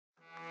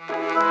If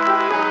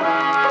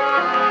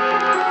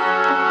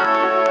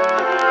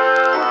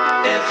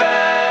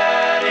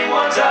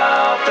anyone's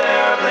out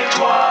there, blink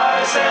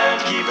twice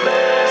and keep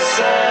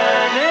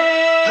listening.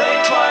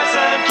 Blink twice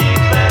and keep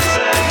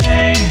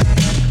listening.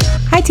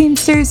 Hi,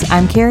 Teamsters.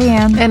 I'm Carrie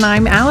Ann. And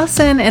I'm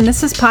Allison, and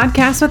this is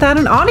Podcast Without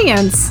an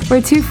Audience.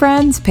 We're two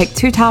friends, pick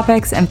two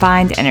topics, and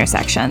find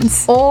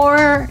intersections.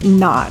 Or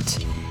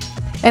not.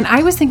 And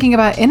I was thinking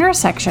about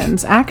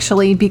intersections,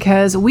 actually,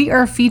 because we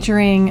are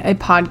featuring a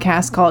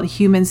podcast called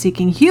Human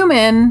Seeking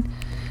Human,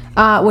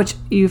 which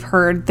you've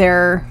heard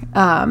their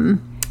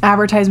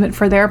advertisement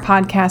for their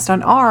podcast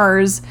on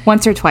ours.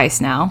 Once or twice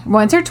now.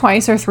 Once or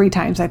twice or three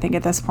times, I think,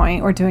 at this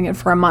point. We're doing it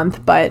for a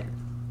month, but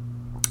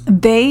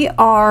they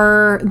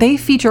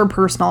feature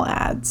personal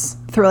ads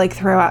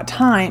throughout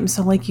time.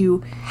 So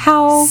you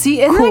How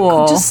see, isn't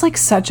cool. that just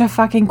such a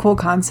fucking cool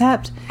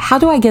concept? How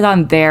do I get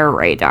on their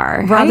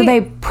radar? How do Right?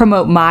 they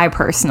promote my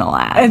personal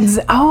ad?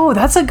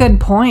 That's a good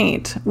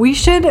point. We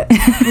should get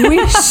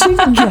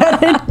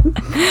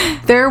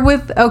it. They're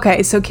with,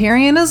 okay, so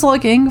Carrie Ann is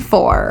looking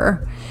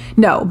for,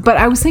 no, but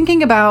I was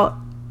thinking about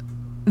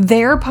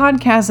their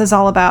podcast is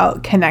all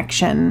about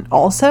connection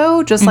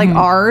also, just like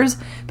ours,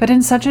 but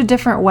in such a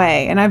different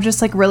way. And I've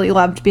just really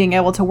loved being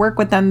able to work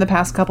with them the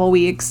past couple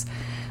weeks.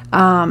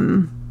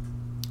 And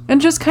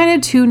just kind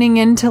of tuning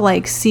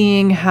into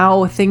seeing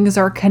how things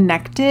are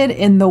connected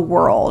in the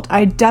world.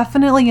 I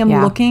definitely am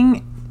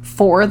looking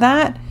for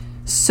that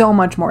so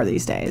much more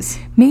these days.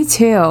 Me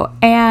too.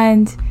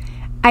 And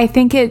I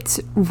think it's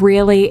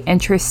really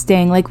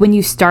interesting. When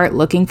you start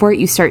looking for it,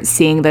 you start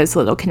seeing those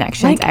little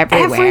connections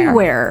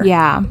everywhere.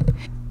 Yeah.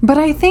 But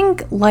I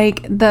think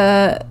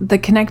the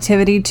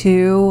connectivity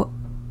too,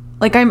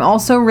 I'm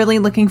also really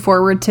looking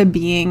forward to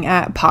being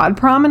at Pod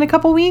Prom in a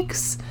couple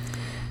weeks.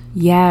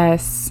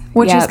 Yes.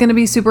 Which is going to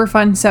be super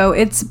fun. So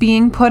it's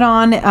being put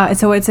on,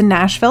 so it's in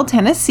Nashville,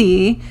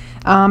 Tennessee.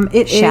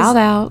 Shout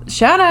out.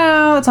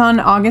 It's on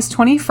August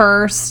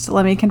 21st.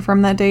 Let me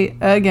confirm that date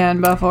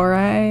again before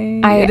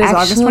it is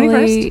August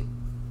 21st.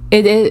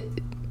 It is.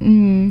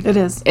 It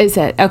is. Is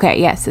it? Okay,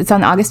 yes. It's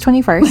on August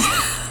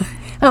 21st.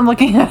 I'm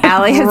looking at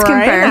Allie has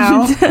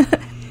confirmed. now.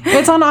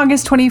 It's on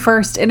August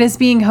 21st. It is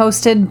being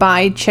hosted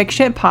by Chick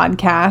Shit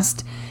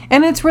Podcast.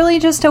 And it's really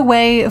just a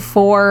way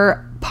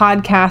for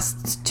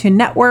podcasts to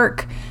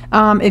network.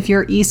 If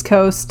you're East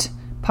Coast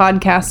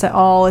podcasts at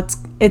all, it's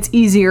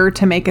easier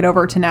to make it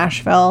over to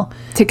Nashville.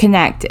 To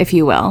connect, if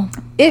you will.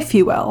 If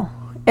you will.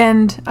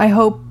 And I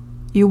hope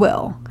you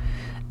will.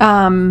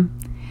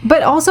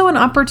 But also an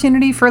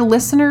opportunity for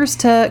listeners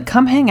to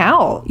come hang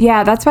out.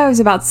 Yeah, that's what I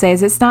was about to say,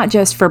 is it's not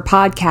just for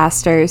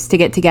podcasters to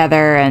get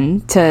together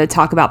and to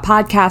talk about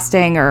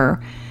podcasting or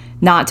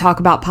not talk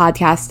about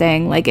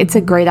podcasting. It's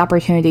a great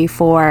opportunity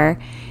for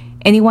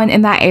anyone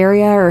in that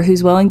area or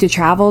who's willing to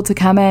travel to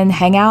come and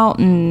hang out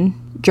and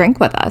drink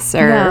with us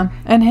or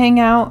and hang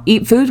out,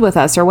 eat food with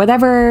us or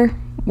whatever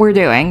we're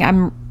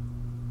doing.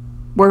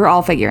 We're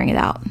all figuring it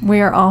out.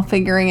 We are all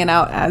figuring it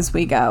out as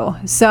we go.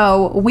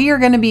 So we are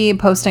going to be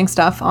posting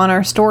stuff on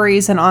our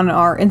stories and on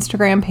our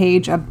Instagram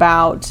page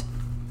about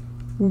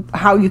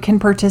how you can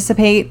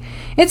participate.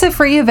 It's a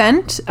free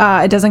event.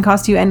 It doesn't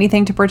cost you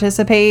anything to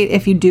participate.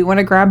 If you do want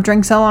to grab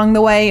drinks along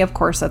the way, of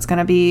course, that's going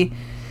to be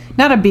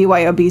not a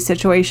BYOB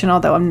situation,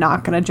 although I'm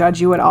not going to judge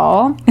you at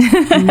all.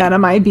 None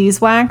of my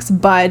beeswax.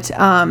 But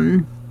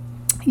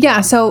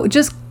so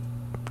just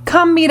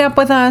come meet up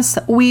with us.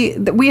 We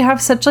have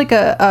such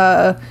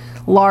a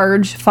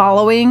large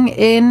following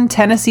in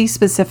Tennessee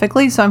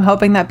specifically, so I'm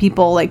hoping that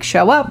people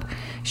show up,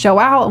 show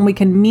out, and we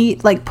can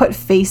meet, put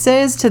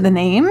faces to the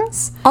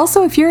names.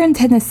 Also, if you're in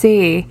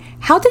Tennessee,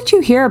 how did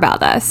you hear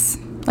about us?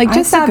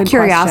 Just out of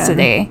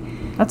curiosity.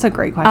 That's a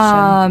great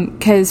question.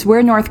 Because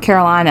we're North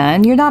Carolina,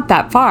 and you're not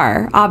that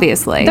far,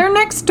 obviously. They're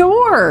next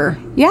door.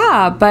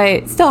 Yeah,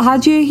 but still,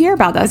 how'd you hear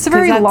about us? It's a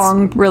very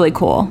long, really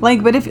cool.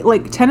 But if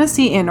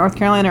Tennessee and North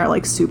Carolina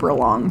are super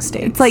long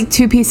states. It's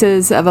two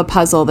pieces of a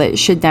puzzle that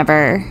should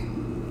never,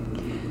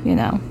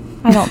 I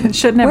don't.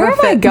 should never. Where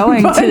fit am I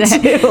going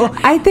today? two.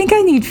 I think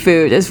I need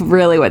food. Is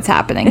really what's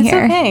happening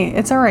here. It's okay.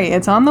 It's all right.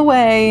 It's on the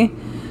way.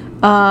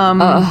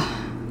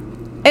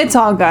 It's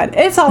all good.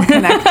 It's all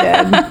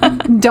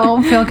connected.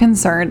 Don't feel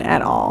concerned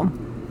at all.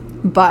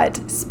 But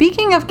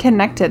speaking of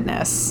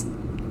connectedness,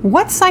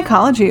 what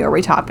psychology are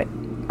we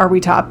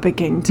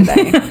topicking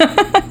today?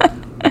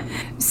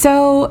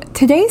 So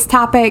today's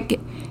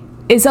topic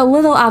is a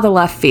little out of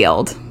left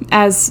field,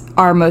 as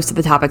are most of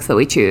the topics that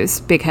we choose,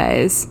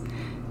 because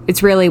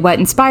it's really what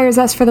inspires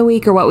us for the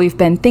week or what we've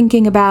been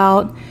thinking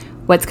about,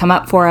 what's come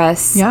up for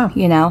us. Yeah.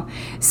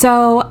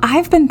 So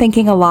I've been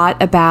thinking a lot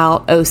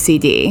about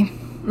OCD.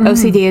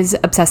 OCD is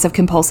obsessive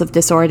compulsive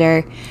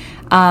disorder.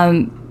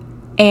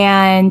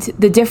 And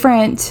the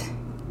different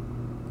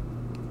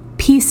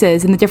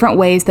pieces and the different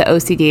ways that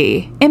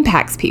OCD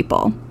impacts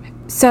people.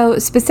 So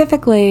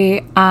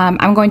specifically,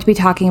 I'm going to be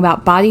talking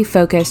about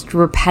body-focused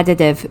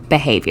repetitive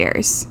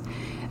behaviors.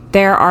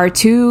 There are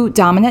two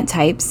dominant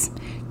types,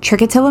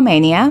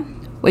 trichotillomania,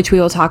 which we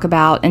will talk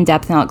about in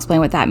depth and I'll explain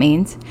what that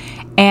means,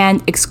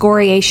 and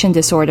excoriation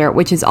disorder,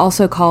 which is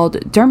also called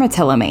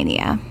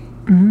dermatillomania.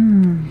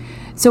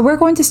 So we're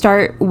going to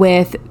start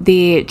with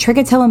the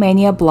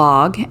Trichotillomania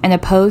blog and a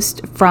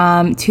post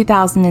from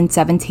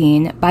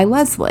 2017 by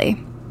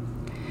Leslie.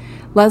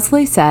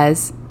 Leslie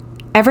says,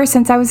 ever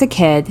since I was a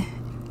kid,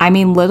 I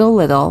mean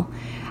little,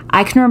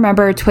 I can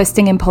remember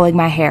twisting and pulling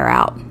my hair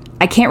out.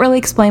 I can't really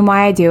explain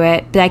why I do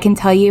it, but I can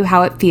tell you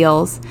how it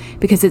feels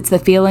because it's the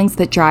feelings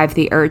that drive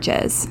the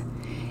urges.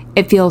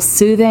 It feels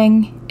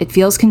soothing, it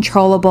feels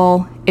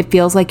controllable, it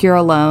feels like you're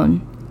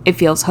alone, it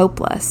feels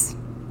hopeless.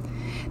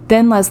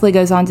 Then Leslie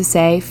goes on to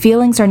say,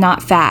 feelings are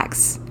not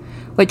facts.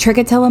 What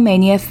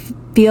trichotillomania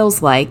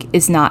feels like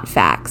is not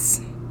facts.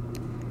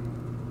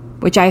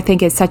 Which I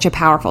think is such a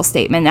powerful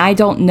statement. I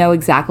don't know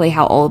exactly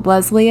how old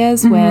Leslie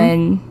is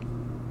when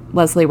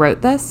Leslie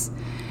wrote this.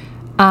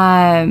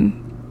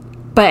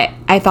 But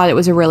I thought it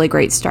was a really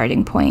great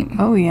starting point.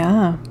 Oh,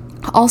 yeah.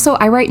 Also,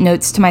 I write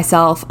notes to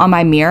myself on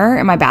my mirror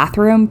in my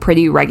bathroom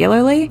pretty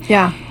regularly.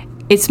 Yeah.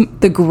 It's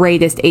the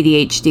greatest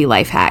ADHD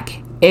life hack.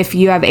 If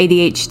you have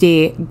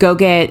ADHD, go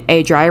get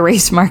a dry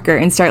erase marker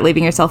and start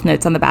leaving yourself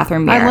notes on the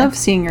bathroom mirror. I love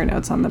seeing your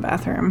notes on the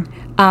bathroom.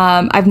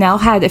 I've now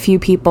had a few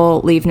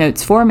people leave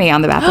notes for me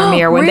on the bathroom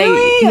mirror when really?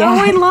 they. Yeah. Oh,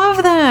 I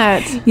love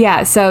that.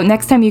 Yeah, so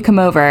next time you come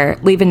over,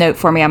 leave a note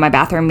for me on my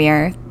bathroom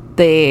mirror.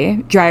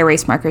 The dry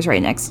erase marker's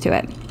right next to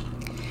it.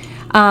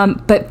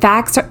 But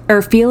facts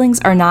or feelings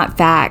are not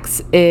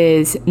facts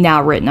is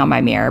now written on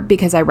my mirror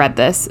because I read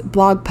this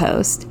blog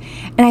post,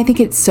 and I think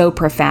it's so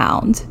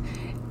profound.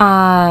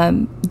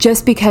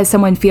 Just because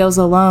someone feels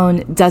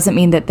alone doesn't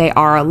mean that they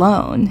are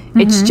alone.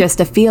 It's just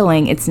a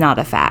feeling. It's not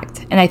a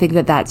fact. And I think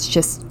that that's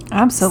just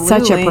Absolutely.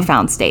 such a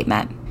profound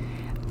statement.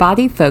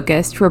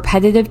 Body-focused,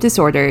 repetitive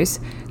disorders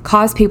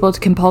cause people to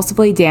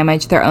compulsively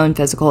damage their own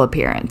physical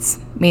appearance,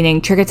 meaning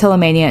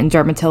trichotillomania and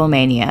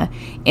dermatillomania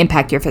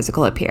impact your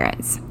physical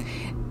appearance.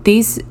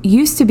 These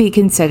used to be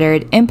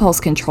considered impulse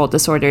control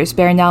disorders,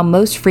 but are now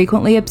most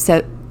frequently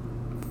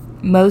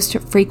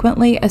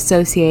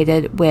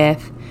associated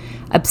with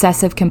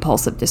obsessive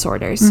compulsive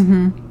disorders.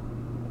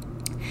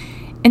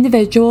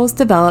 Individuals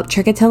develop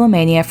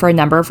trichotillomania for a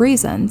number of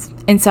reasons.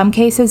 In some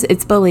cases,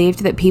 it's believed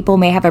that people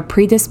may have a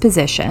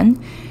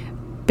predisposition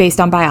based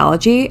on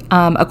biology,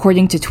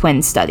 according to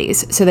twin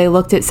studies. So they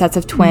looked at sets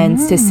of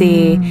twins to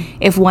see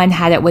if one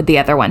had it, would the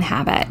other one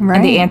have it? Right.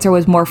 And the answer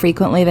was more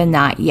frequently than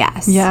not,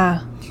 yes.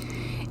 Yeah.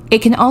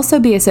 It can also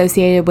be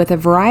associated with a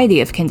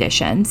variety of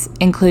conditions,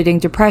 including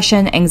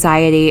depression,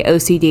 anxiety,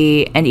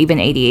 OCD, and even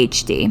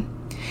ADHD.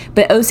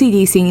 But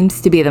OCD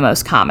seems to be the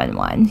most common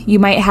one. You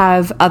might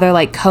have other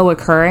like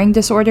co-occurring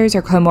disorders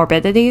or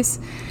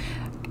comorbidities,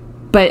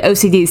 but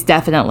OCD is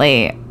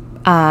definitely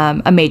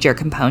a major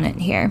component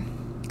here.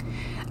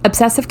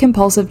 Obsessive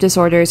compulsive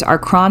disorders are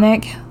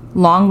chronic,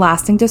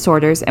 long-lasting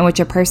disorders in which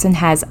a person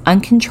has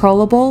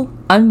uncontrollable,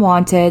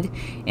 unwanted,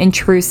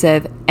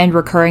 intrusive, and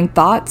recurring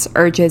thoughts,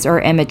 urges, or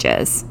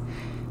images,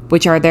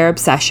 which are their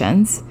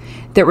obsessions,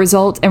 that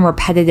result in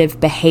repetitive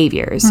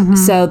behaviors.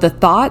 So the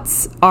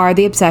thoughts are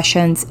the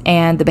obsessions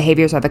and the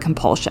behaviors are the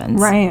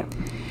compulsions. Right.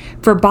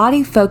 For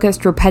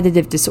body-focused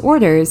repetitive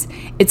disorders,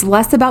 it's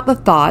less about the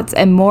thoughts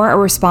and more a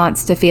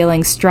response to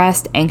feeling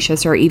stressed,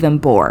 anxious, or even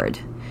bored.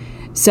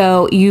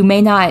 So you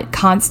may not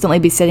constantly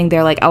be sitting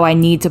there like, oh, I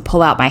need to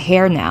pull out my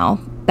hair now.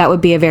 That would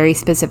be a very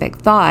specific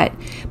thought.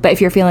 But if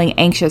you're feeling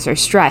anxious or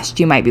stressed,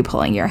 you might be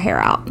pulling your hair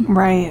out.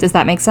 Right. Does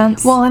that make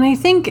sense? Well, and I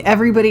think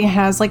everybody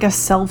has like a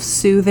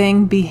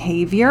self-soothing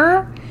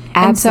behavior.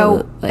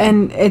 Absolutely.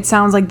 And it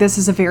sounds like this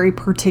is a very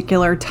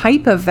particular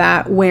type of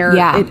that where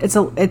Yeah.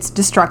 it's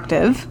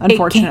destructive,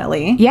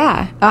 unfortunately.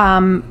 Yeah.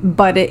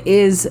 But it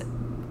is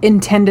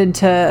intended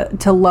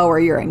to lower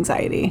your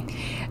anxiety.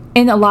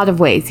 In a lot of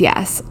ways,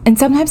 yes. And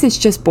sometimes it's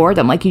just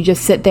boredom. Like you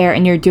just sit there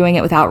and you're doing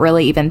it without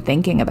really even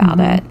thinking about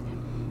it.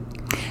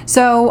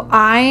 So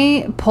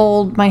I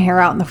pulled my hair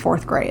out in the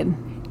 4th grade.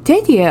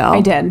 Did you?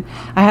 I did.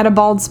 I had a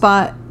bald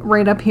spot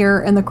right up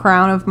here in the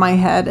crown of my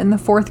head in the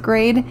 4th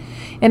grade.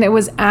 And it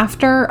was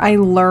after I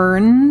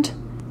learned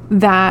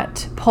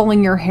that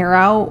pulling your hair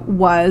out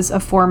was a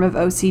form of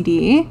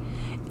OCD.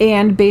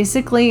 And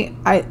basically,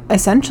 I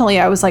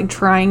was like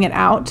trying it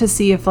out to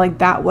see if like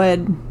that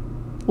would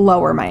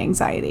lower my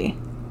anxiety.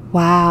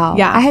 Wow.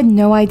 Yeah. I had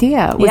no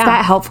idea. Was Yeah.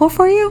 that helpful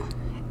for you?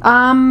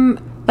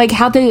 Like,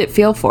 how did it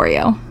feel for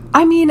you?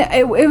 I mean,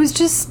 it was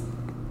just,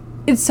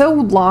 it's so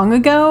long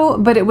ago,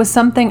 but it was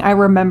something I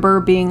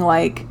remember being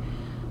like,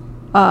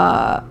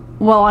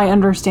 well, I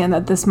understand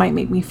that this might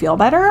make me feel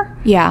better.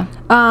 Yeah.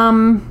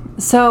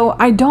 So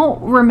I don't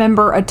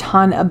remember a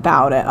ton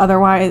about it.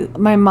 Otherwise,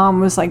 my mom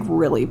was like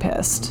really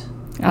pissed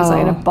because I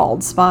had a Oh.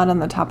 bald spot on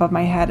the top of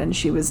my head, and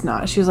she was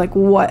not. She was like,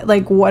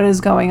 what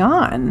is going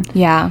on?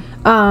 Yeah.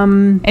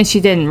 And she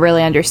didn't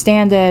really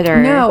understand it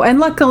or... No, and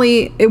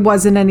luckily it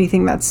wasn't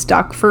anything that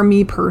stuck for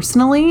me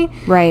personally.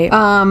 Right.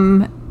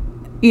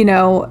 You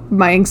know,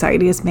 my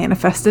anxiety is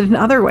manifested in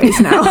other ways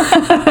now.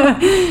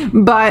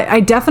 But I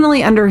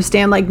definitely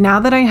understand, like,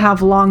 now that I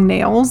have long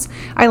nails,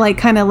 I like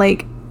kind of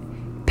like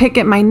pick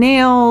at my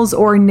nails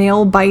or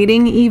nail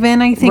biting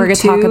even, I think We're going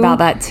to talk about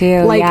that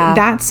too. Like yeah.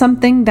 that's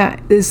something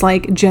that is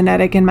like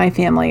genetic in my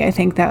family. I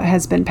think that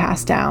has been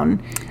passed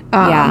down.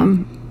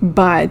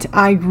 But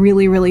I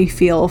really, really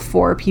feel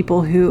for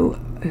people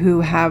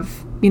who have,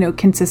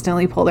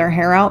 consistently pull their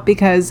hair out,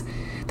 because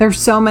there's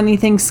so many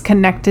things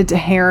connected to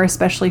hair,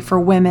 especially for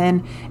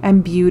women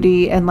and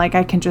beauty. And like,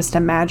 I can just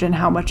imagine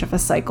how much of a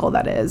cycle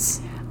that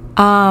is.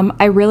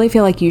 I really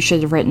feel like you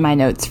should have written my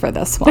notes for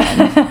this one.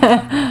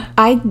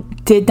 I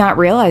did not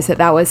realize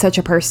that was such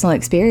a personal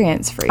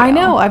experience for you. I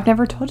know. I've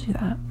never told you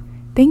that.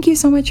 Thank you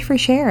so much for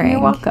sharing. You're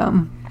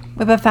welcome.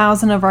 With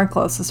 1,000 of our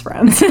closest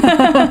friends.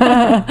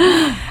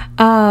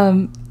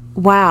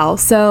 Wow.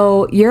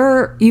 So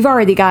you've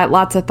already got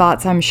lots of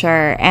thoughts, I'm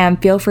sure,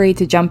 and feel free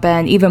to jump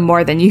in even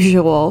more than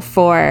usual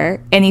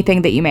for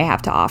anything that you may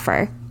have to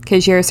offer,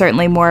 because you're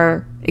certainly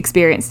more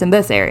experienced in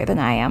this area than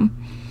I am.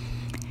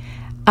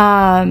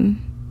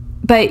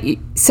 But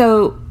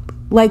so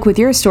like with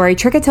your story,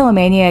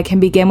 trichotillomania can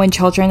begin when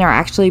children are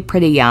actually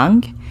pretty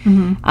young,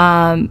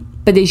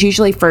 but is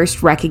usually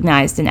first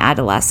recognized in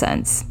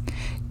adolescence.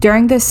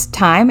 During this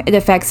time, it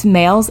affects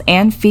males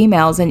and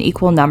females in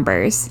equal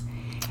numbers.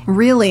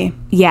 Really?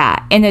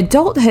 Yeah. In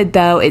adulthood,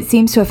 though, it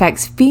seems to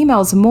affect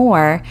females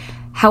more.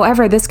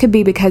 However, this could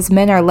be because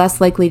men are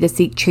less likely to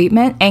seek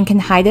treatment and can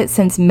hide it,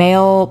 since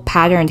male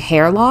patterned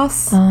hair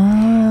loss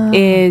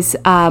is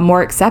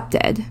more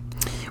accepted.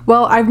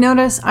 Well, I've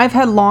noticed I've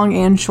had long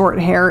and short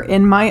hair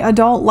in my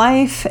adult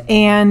life,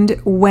 and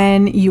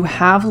when you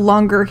have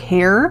longer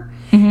hair,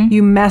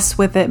 you mess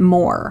with it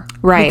more.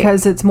 Right.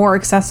 Because it's more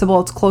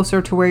accessible. It's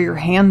closer to where your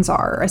hands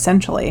are,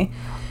 essentially.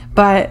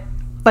 But,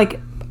 like,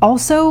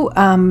 also,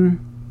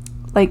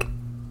 like,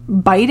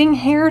 biting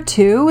hair,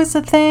 too, is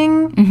a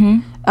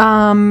thing.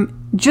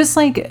 Just,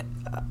 like,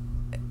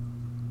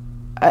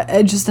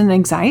 just an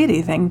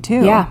anxiety thing,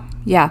 too.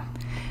 Yeah.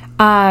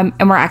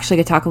 And we're actually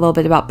going to talk a little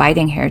bit about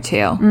biting hair,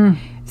 too.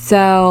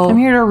 So I'm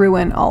here to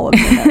ruin all of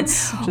your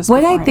notes.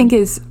 What I think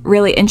is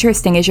really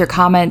interesting is your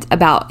comment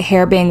about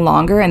hair being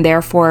longer and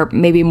therefore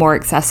maybe more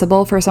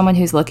accessible for someone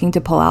who's looking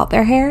to pull out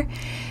their hair.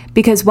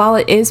 Because while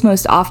it is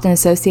most often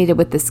associated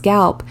with the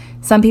scalp,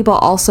 some people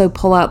also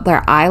pull out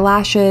their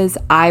eyelashes,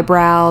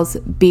 eyebrows,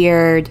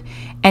 beard,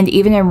 and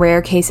even in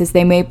rare cases,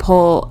 they may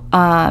pull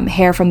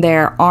hair from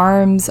their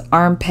arms,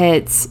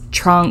 armpits,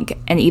 trunk,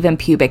 and even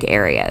pubic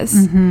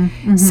areas.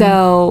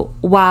 So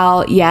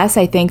while, yes,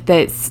 I think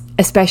that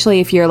especially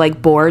if you're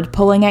like bored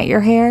pulling at your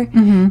hair,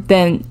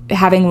 then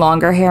having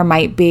longer hair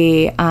might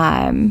be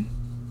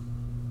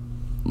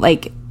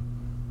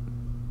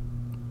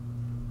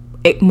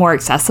more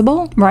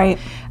accessible. Right.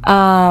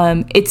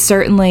 It's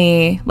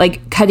certainly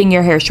like cutting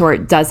your hair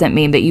short doesn't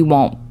mean that you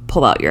won't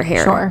pull out your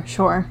hair.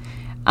 Sure.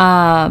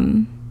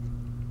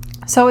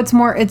 So it's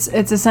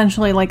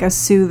essentially like a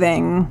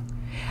soothing.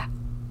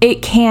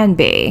 It can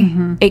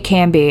be. It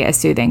can be a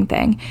soothing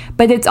thing.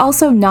 But it's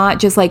also not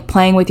just like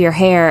playing with your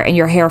hair and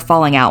your hair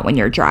falling out when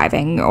you're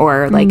driving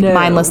or like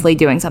mindlessly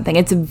doing something.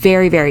 It's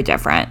very, very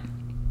different.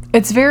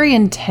 It's very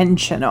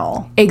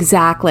intentional.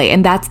 Exactly.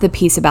 And that's the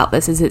piece about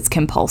this, is it's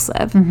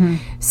compulsive.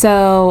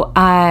 So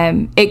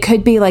it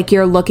could be like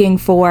you're looking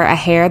for a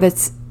hair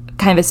that's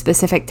kind of a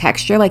specific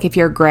texture, like if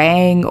you're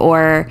graying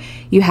or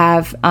you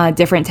have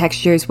different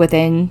textures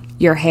within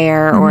your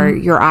hair or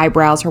your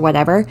eyebrows or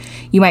whatever,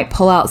 you might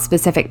pull out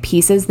specific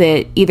pieces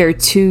that either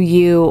to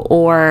you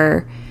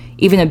or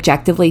even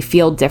objectively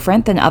feel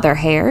different than other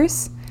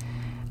hairs.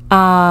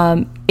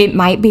 It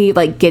might be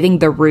like getting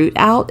the root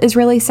out is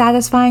really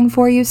satisfying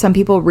for you. Some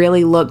people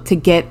really look to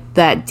get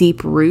that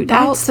deep root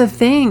out. That's the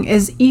thing,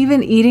 is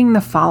even eating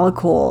the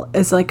follicle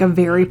is like a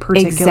very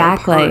particular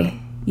part.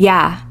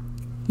 Yeah.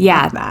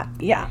 Like that.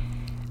 Yeah.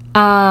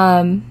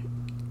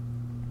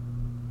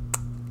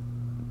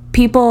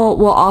 People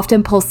will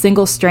often pull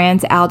single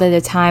strands out at a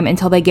time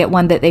until they get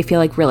one that they feel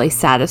like really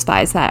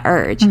satisfies that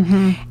urge.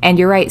 And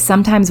you're right.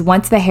 Sometimes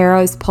once the hair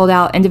is pulled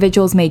out,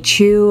 individuals may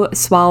chew,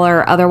 swallow,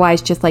 or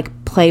otherwise just like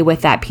play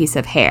with that piece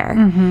of hair.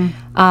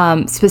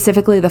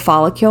 Specifically the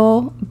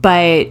follicle,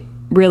 but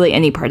really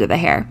any part of the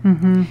hair.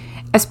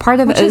 As part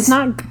of which is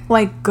not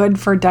like good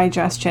for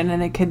digestion,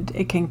 and it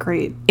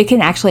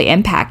can actually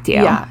impact you.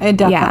 Yeah, it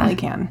definitely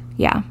can.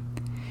 Yeah.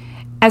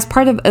 As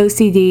part of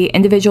OCD,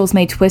 individuals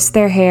may twist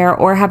their hair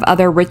or have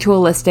other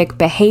ritualistic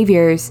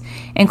behaviors,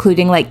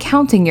 including like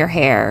counting your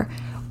hair,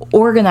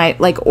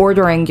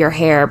 ordering your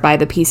hair by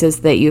the pieces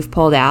that you've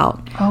pulled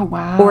out. Oh,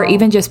 wow. Or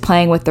even just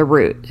playing with the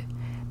root.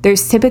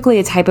 There's typically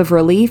a type of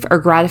relief or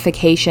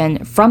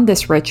gratification from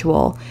this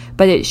ritual,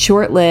 but it's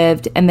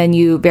short-lived, and then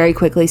you very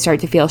quickly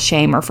start to feel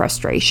shame or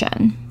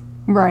frustration.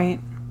 Right.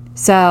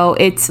 So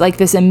it's like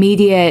this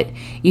immediate,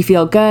 you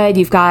feel good,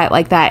 you've got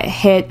like that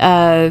hit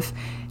of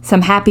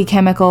some happy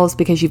chemicals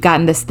because you've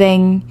gotten this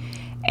thing,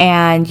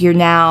 and you're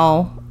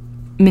now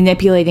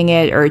manipulating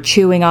it or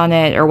chewing on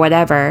it or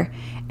whatever.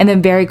 And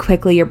then very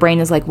quickly your brain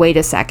is like, wait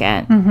a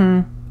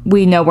second.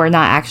 We know we're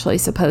not actually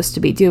supposed to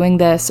be doing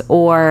this,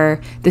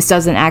 or this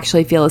doesn't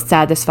actually feel as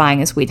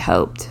satisfying as we'd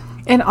hoped.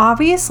 And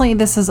obviously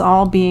this is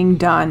all being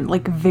done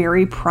like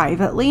very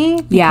privately,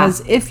 Yeah.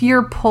 because if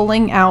you're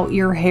pulling out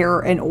your hair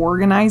and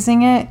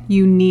organizing it,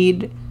 you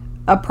need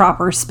a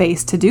proper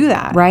space to do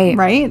that.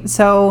 Right.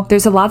 So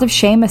There's a lot of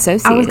shame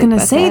associated I was going to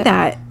with say it.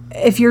 that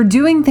if you're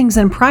doing things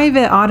in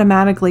private,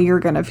 automatically you're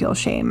going to feel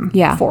shame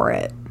Yeah. for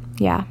it.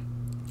 Yeah.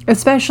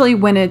 Especially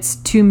when it's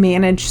to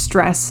manage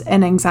stress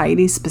and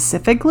anxiety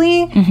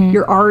specifically,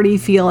 you're already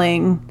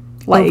feeling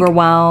like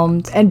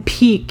Overwhelmed. and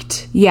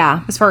peaked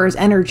Yeah. as far as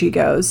energy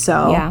goes.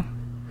 So Yeah.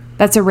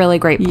 That's a really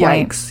great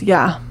point. yikes.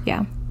 Yeah.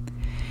 Yeah.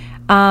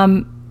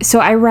 So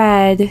I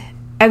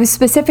was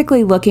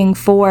specifically looking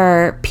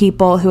for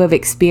people who have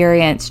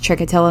experienced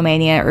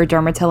trichotillomania or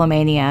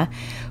dermatillomania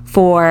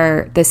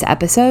for this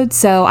episode.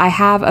 So I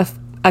have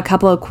a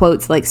couple of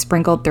quotes like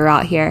sprinkled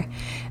throughout here.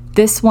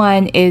 This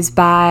one is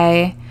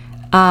by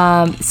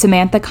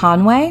Samantha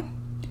Conway,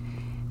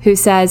 who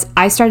says,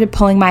 I started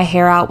pulling my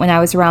hair out when I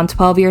was around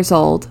 12 years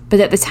old, but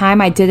at the time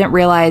I didn't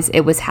realize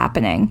it was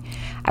happening.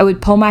 I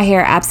would pull my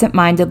hair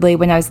absent-mindedly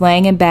when I was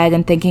laying in bed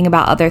and thinking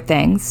about other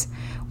things.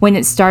 When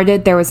it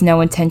started, there was no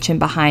intention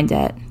behind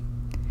it.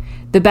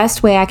 The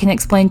best way I can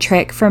explain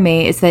trich for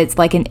me is that it's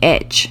like an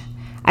itch.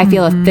 I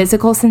feel a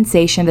physical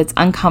sensation that's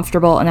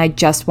uncomfortable and I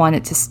just want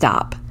it to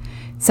stop.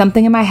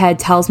 Something in my head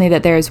tells me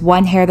that there is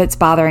one hair that's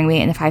bothering me,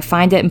 and if I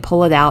find it and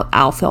pull it out,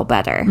 I'll feel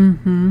better.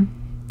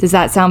 Does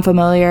that sound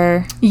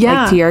familiar?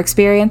 Yeah. Like, to your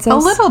experiences? A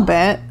little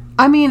bit.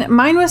 I mean,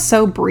 mine was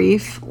so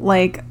brief.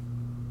 Like,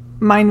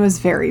 mine was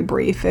very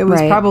brief. It was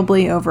Right.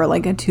 probably over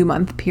like a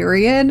 2-month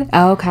period.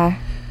 Oh, okay.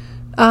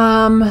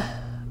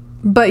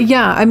 But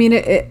yeah, I mean,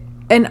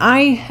 and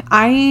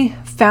I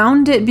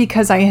found it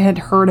because I had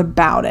heard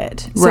about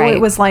it. So Right.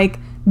 it was like,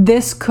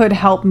 this could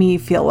help me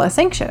feel less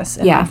anxious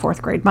in Yeah. my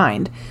 4th grade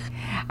mind.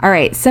 All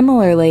right.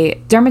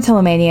 Similarly,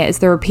 dermatillomania is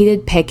the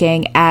repeated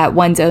picking at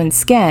one's own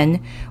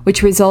skin,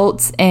 which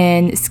results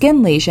in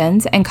skin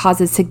lesions and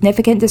causes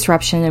significant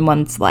disruption in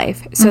one's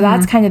life. So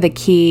that's kind of the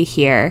key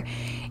here,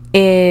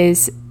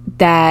 is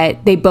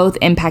that they both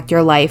impact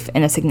your life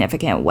in a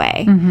significant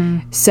way.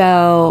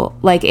 So,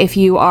 like, if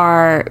you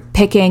are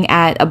picking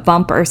at a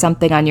bump or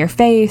something on your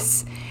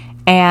face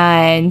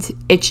and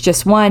it's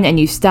just one and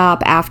you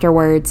stop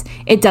afterwards,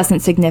 it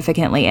doesn't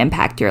significantly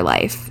impact your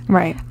life.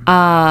 Right.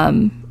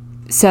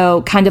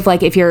 So kind of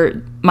like if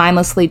you're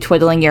mindlessly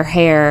twiddling your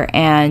hair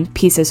and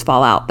pieces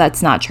fall out,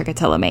 that's not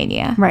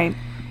trichotillomania. Right.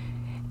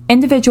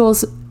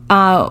 Individuals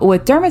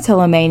with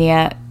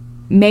dermatillomania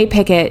may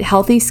pick at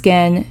healthy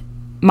skin,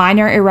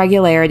 minor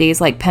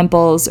irregularities like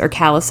pimples or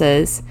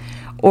calluses,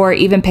 or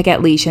even pick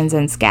at lesions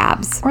and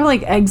scabs. Or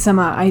like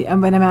eczema, I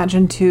would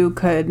imagine too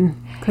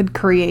could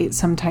create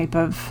some type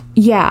of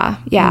Yeah.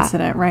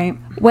 incident, right?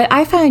 What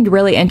I find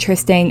really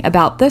interesting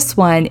about this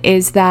one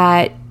is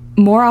that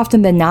more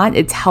often than not,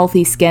 it's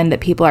healthy skin that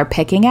people are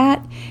picking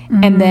at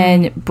and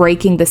then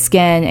breaking the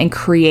skin and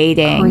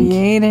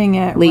creating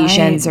it,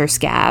 lesions right. or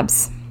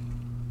scabs.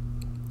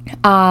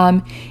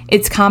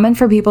 It's common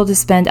for people to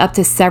spend up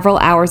to several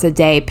hours a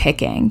day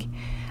picking.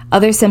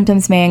 Other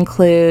symptoms may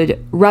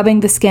include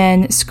rubbing the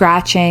skin,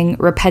 scratching,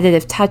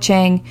 repetitive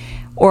touching,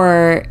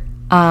 or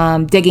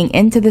digging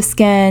into the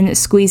skin,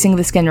 squeezing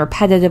the skin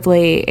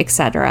repetitively,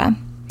 etc.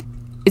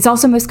 It's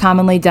also most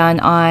commonly done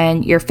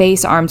on your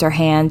face, arms, or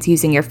hands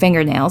using your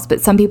fingernails,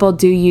 but some people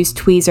do use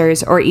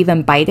tweezers or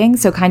even biting.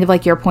 So kind of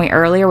like your point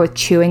earlier with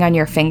chewing on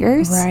your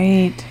fingers.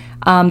 Right.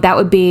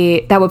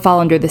 That would fall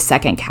under the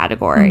second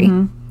category.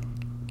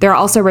 There are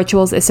also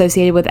rituals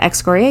associated with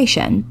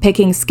excoriation,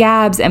 picking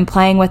scabs and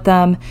playing with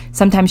them,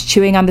 sometimes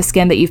chewing on the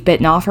skin that you've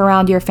bitten off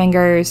around your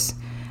fingers,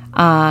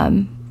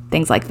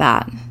 things like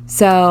that.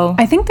 So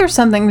I think there's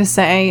something to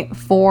say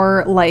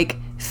for like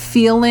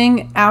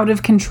feeling out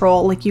of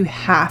control, like you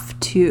have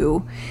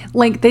to.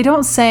 Like they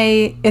don't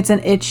say it's an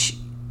itch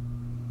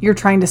you're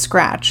trying to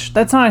scratch.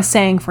 That's not a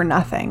saying for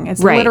nothing.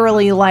 It's Right.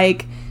 literally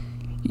like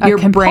your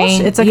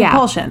brain, It's a yeah,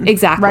 compulsion.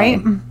 exactly,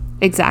 Right?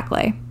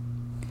 Exactly.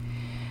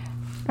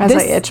 As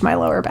This- I itch my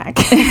lower back.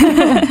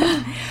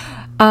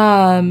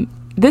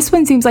 This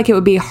one seems like it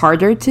would be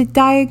harder to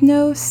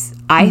diagnose,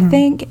 I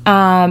think,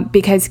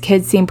 because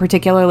kids seem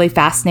particularly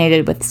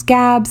fascinated with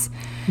scabs.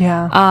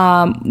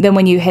 Yeah. Then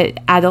when you hit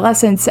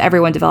adolescence,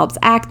 everyone develops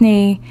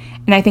acne.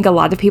 And I think a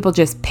lot of people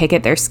just pick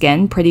at their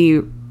skin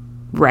pretty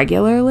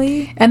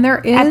regularly And there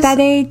is at that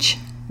age.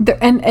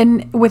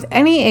 and with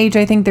any age,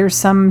 I think there's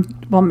some,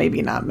 well,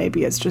 maybe not,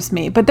 maybe it's just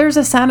me, but there's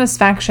a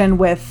satisfaction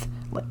with,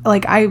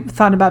 like, I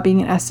thought about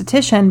being an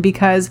esthetician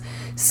because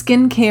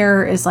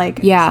skincare is like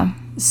Yeah.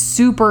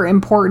 super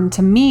important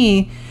to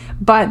me,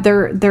 but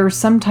there's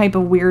some type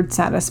of weird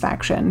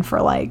satisfaction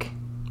for like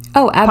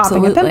Oh, popping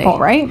absolutely. a pimple,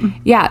 right?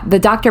 Yeah, the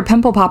Dr.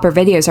 Pimple Popper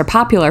videos are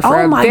popular for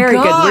Oh a my very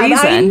God, good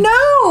reason. I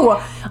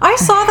know. I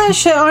saw that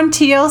shit on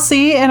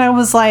TLC and I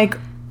was like,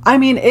 I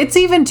mean, it's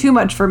even too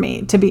much for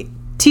me to be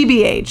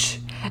TBH.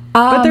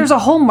 But there's a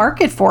whole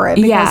market for it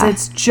because yeah.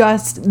 it's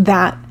just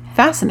that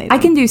fascinating. I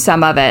can do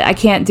some of it. I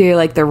can't do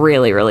like the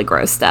really, really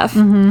gross stuff.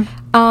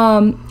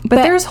 but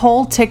there's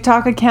whole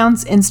TikTok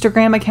accounts,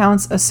 Instagram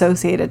accounts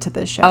associated to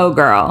this show. Oh,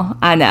 girl,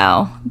 I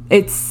know.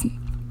 It's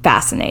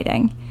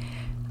fascinating.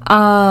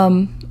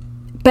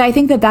 But I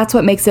think that that's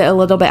what makes it a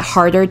little bit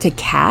harder to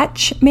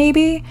catch,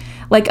 maybe.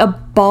 Like a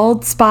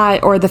bald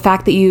spot or the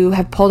fact that you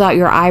have pulled out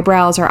your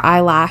eyebrows or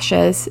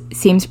eyelashes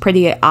seems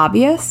pretty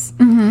obvious.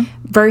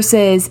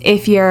 Versus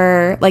if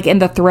you're like in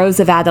the throes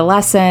of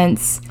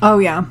adolescence. Oh,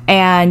 yeah.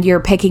 And you're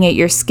picking at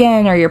your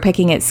skin or you're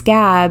picking at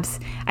scabs,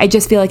 I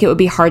just feel like it would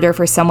be harder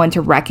for someone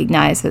to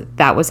recognize that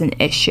that was an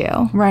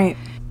issue. Right.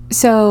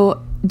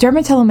 So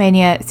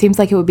dermatillomania seems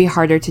like it would be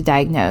harder to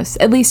diagnose,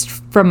 at least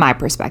from my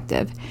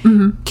perspective.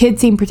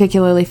 Kids seem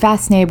particularly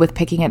fascinated with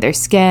picking at their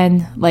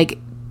skin. Like,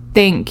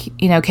 think,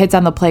 kids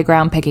on the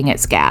playground picking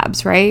at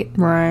scabs, right?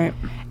 Right.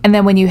 And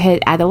then when you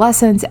hit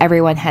adolescence,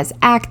 everyone has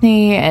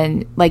acne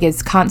and like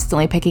is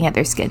constantly picking at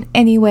their skin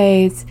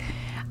anyways.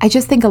 I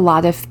just think a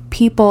lot of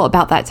people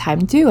about that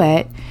time do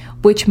it,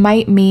 which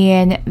might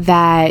mean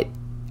that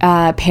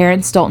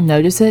parents don't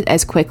notice it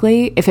as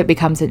quickly if it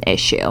becomes an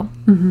issue.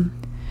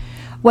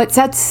 What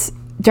sets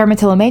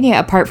dermatillomania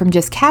apart from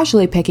just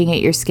casually picking at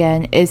your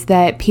skin is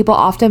that people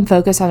often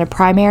focus on a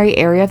primary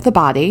area of the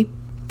body,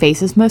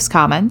 face is most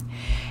common,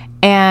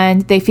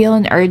 and they feel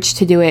an urge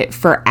to do it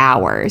for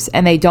hours,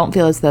 and they don't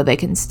feel as though they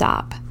can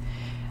stop.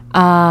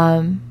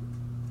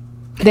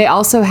 They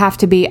also have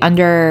to be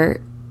under,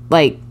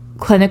 like,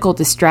 clinical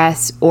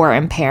distress or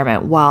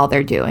impairment while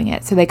they're doing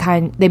it. So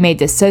they may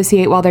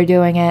dissociate while they're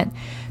doing it.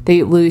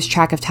 They lose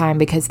track of time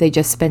because they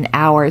just spend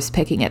hours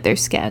picking at their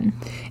skin.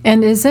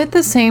 And is it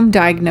the same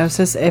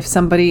diagnosis if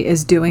somebody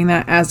is doing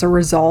that as a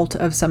result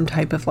of some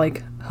type of,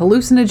 like,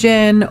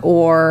 hallucinogen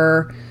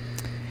or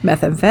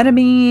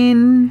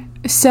methamphetamine?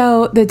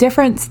 So the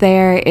difference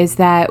there is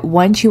that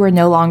once you are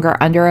no longer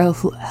under a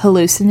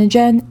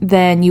hallucinogen,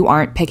 then you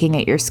aren't picking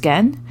at your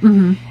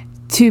skin.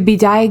 To be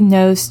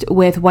diagnosed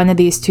with one of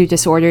these two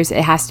disorders,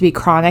 it has to be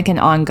chronic and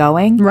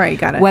ongoing. Right,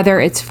 got it.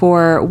 Whether it's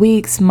for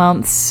weeks,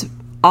 months,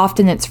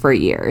 often it's for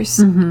years.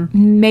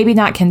 Maybe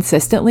not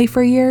consistently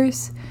for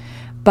years,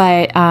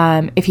 but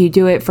if you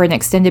do it for an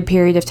extended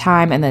period of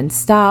time and then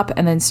stop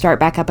and then start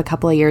back up a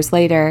couple of years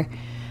later,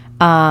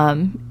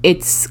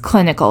 it's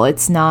clinical.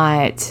 It's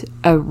not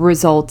a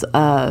result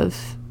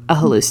of a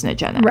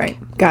hallucinogenic.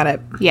 Right. Got it.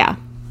 Yeah.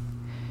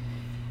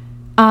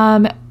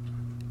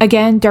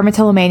 Again,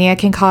 dermatillomania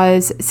can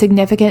cause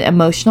significant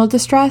emotional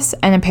distress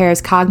and impairs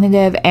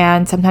cognitive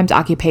and sometimes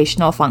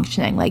occupational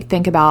functioning. Like,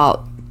 think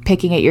about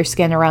picking at your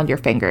skin around your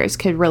fingers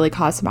could really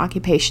cause some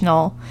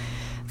occupational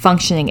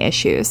functioning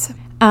issues.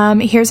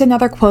 Here's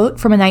another quote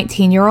from a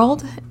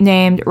 19-year-old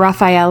named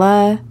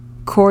Rafaela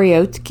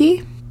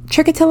Koriotki.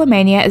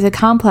 Trichotillomania is a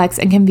complex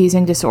and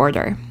confusing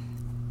disorder.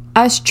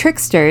 Us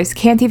tricksters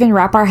can't even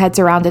wrap our heads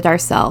around it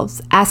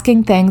ourselves,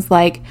 asking things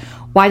like,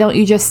 why don't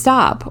you just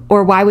stop?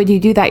 Or why would you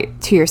do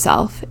that to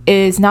yourself?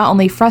 Is not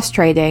only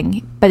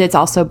frustrating, but it's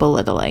also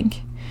belittling.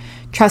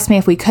 Trust me,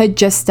 if we could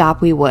just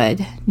stop, we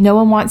would. No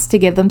one wants to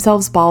give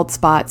themselves bald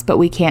spots, but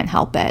we can't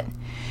help it.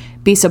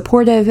 Be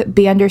supportive,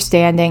 be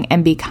understanding,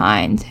 and be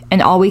kind.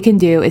 And all we can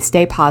do is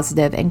stay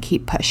positive and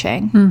keep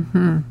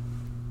pushing.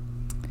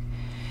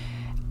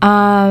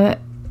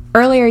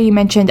 Earlier, you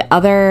mentioned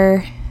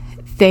other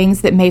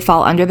things that may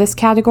fall under this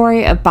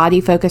category of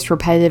body-focused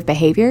repetitive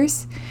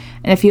behaviors.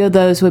 And a few of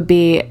those would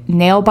be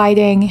nail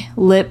biting,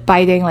 lip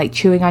biting, like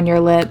chewing on your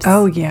lips.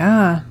 Oh,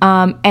 yeah.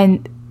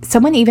 And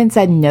someone even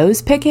said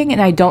nose picking,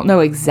 and I don't know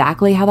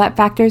exactly how that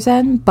factors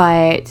in,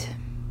 but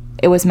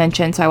it was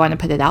mentioned, so I want to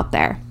put it out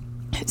there.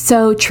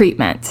 So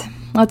treatment.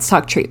 Let's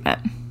talk treatment.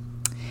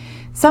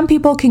 Some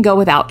people can go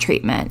without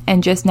treatment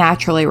and just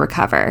naturally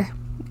recover.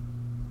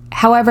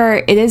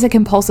 However, it is a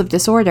compulsive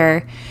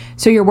disorder,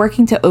 so you're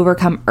working to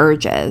overcome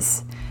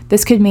urges.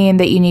 This could mean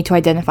that you need to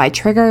identify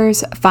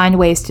triggers, find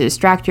ways to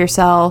distract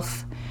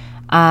yourself,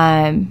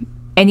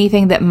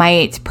 anything that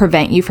might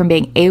prevent you from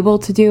being able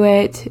to do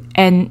it,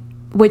 and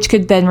which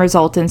could then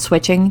result in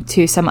switching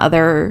to some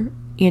other,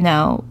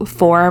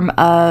 form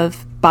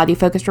of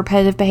body-focused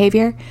repetitive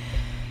behavior.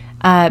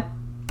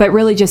 But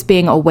really just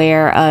being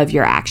aware of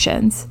your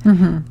actions.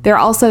 There are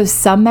also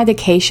some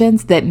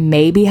medications that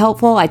may be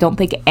helpful. I don't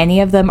think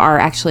any of them are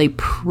actually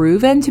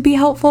proven to be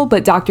helpful,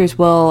 but doctors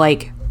will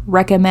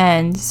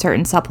recommend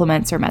certain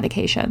supplements or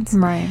medications.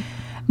 Right.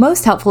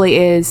 Most helpfully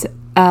is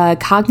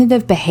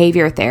cognitive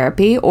behavior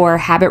therapy or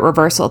habit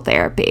reversal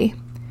therapy.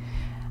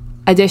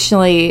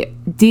 Additionally,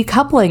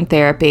 decoupling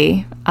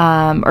therapy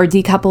or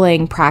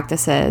decoupling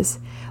practices,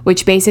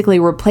 which basically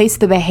replace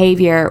the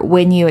behavior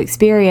when you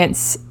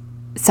experience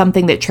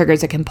something that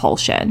triggers a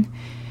compulsion.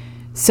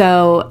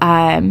 So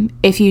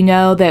if you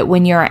know that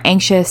when you're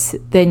anxious,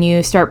 then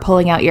you start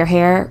pulling out your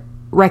hair,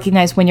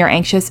 recognize when you're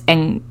anxious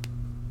and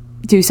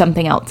do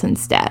something else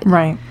instead.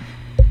 Right.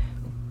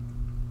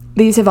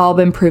 These have all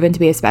been proven to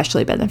be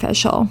especially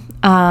beneficial.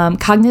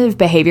 Cognitive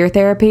behavior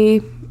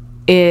therapy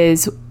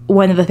is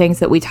one of the things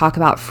that we talk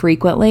about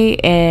frequently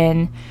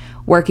in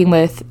working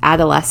with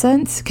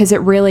adolescents, because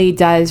it really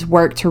does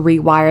work to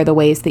rewire the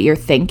ways that you're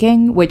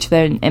thinking, which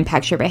then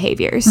impacts your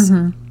behaviors.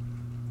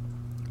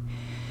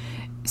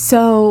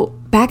 So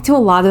back to a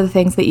lot of the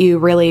things that you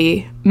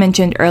really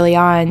mentioned early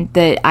on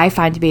that I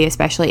find to be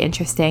especially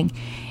interesting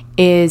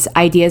is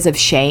ideas of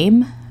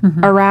shame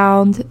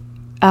around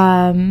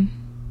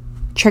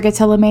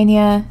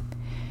trichotillomania,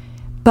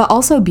 but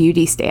also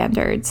beauty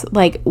standards.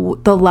 Like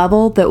the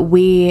level that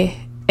we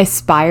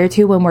aspire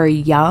to when we're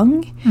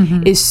young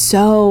is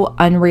so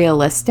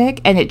unrealistic,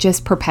 and it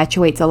just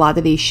perpetuates a lot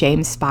of these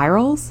shame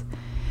spirals.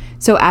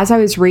 So as I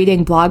was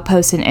reading blog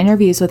posts and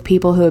interviews with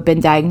people who have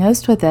been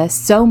diagnosed with this,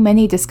 so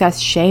many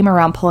discussed shame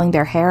around pulling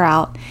their hair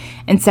out,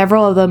 and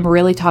several of them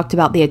really talked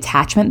about the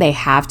attachment they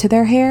have to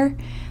their hair.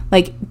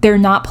 Like, they're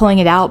not pulling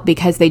it out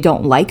because they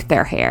don't like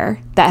their hair.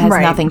 That has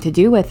nothing to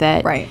do with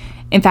it. Right.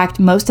 In fact,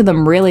 most of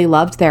them really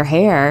loved their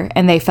hair,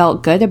 and they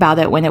felt good about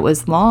it when it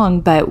was long,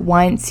 but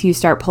once you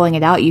start pulling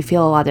it out, you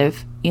feel a lot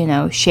of,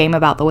 shame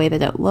about the way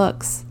that it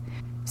looks.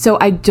 So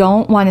I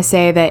don't want to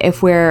say that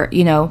if we're,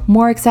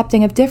 more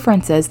accepting of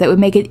differences, that would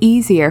make it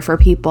easier for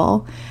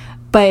people.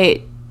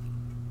 But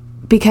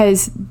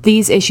because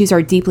these issues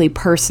are deeply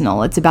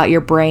personal, it's about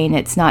your brain,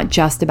 it's not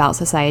just about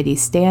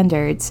society's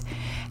standards.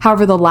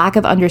 However, the lack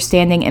of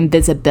understanding and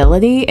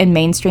visibility in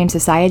mainstream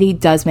society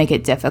does make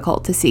it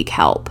difficult to seek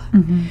help.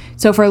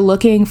 So if we're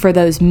looking for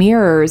those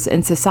mirrors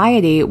in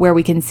society where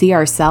we can see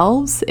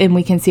ourselves and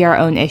we can see our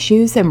own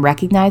issues and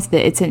recognize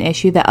that it's an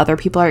issue that other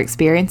people are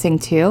experiencing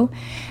too,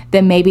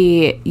 then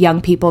maybe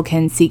young people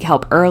can seek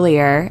help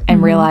earlier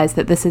and realize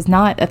that this is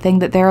not a thing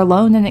that they're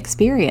alone in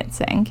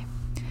experiencing.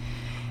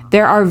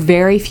 There are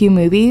very few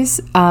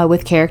movies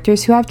with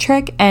characters who have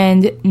trich,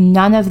 and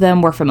none of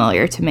them were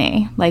familiar to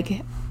me.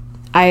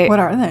 What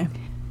are they?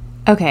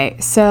 Okay,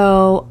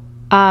 so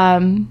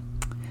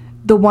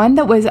the one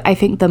that was, I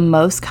think, the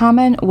most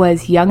common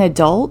was Young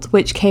Adult,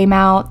 which came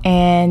out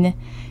in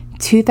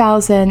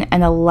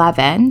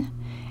 2011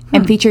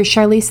 and features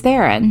Charlize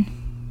Theron.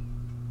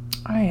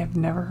 I have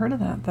never heard of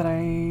that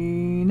I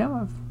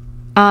know of.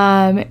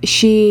 I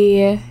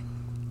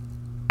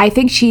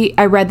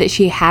read that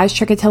she has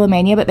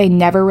trichotillomania, but they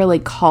never really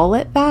call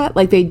it that.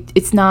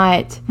 It's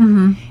not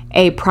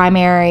a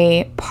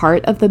primary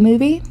part of the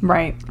movie.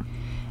 Right.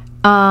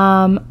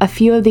 A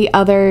few of the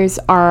others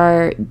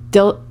are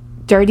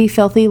Dirty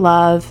Filthy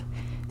Love,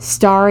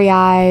 Starry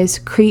Eyes,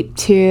 Creep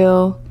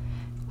 2,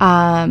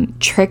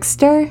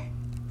 Trickster,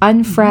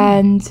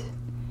 Unfriend,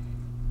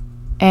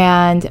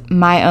 and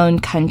My Own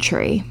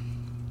Country.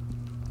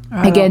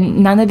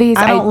 Again, none of these...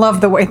 I don't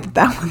love the way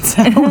that one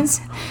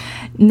sounds.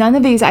 None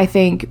of these, I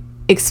think,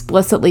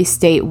 explicitly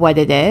state what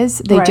it is.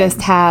 They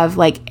just have,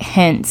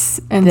 hints.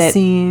 And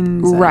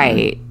scenes.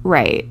 Right.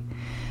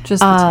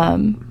 Just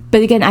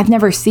But again, I've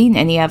never seen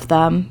any of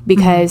them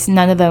because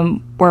none of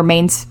them were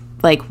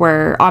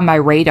were on my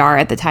radar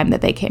at the time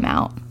that they came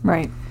out.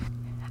 Right.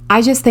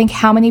 I just think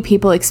how many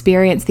people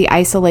experience the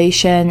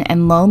isolation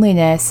and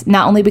loneliness,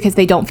 not only because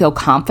they don't feel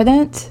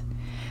confident,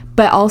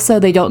 but also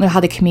they don't know how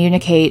to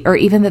communicate, or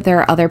even that there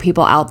are other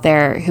people out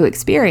there who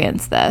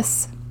experience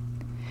this.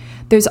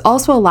 There's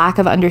also a lack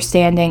of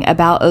understanding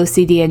about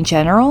OCD in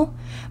general.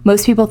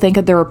 Most people think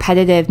of the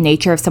repetitive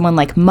nature of someone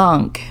like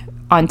Monk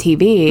on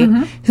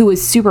TV, who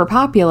was super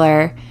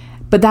popular,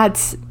 but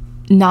that's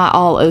not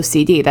all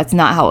OCD. That's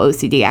not how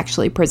OCD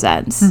actually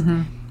presents.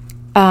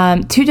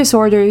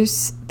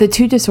 The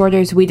two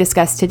disorders we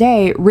discussed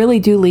today really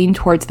do lean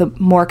towards the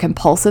more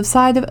compulsive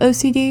side of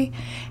OCD.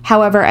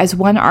 However, as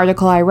one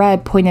article I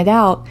read pointed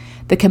out,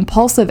 the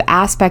compulsive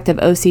aspect of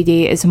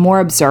OCD is more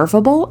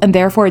observable, and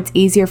therefore it's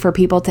easier for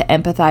people to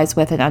empathize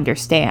with and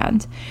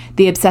understand.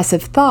 The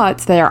obsessive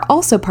thoughts that are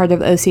also part of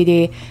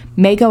OCD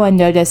may go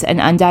unnoticed and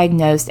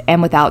undiagnosed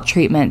and without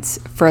treatments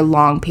for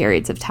long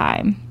periods of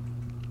time.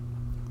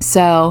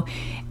 So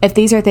if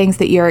these are things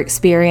that you're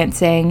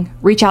experiencing,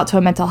 reach out to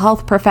a mental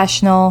health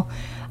professional.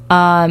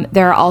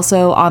 There are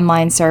also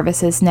online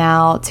services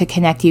now to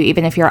connect you,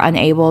 even if you're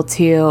unable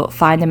to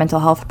find a mental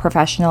health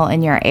professional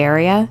in your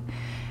area,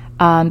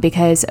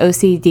 because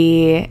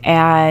OCD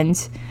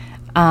and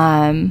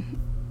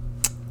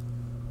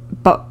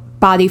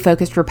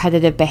body-focused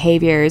repetitive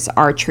behaviors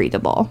are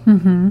treatable.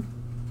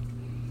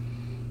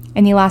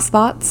 Any last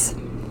thoughts?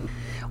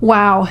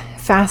 Wow,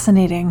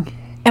 fascinating.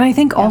 And I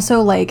think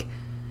also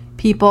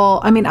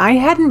people, I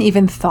hadn't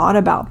even thought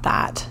about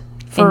that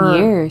for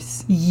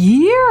years.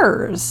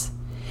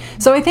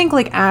 So I think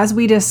as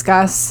we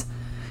discuss,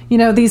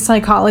 these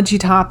psychology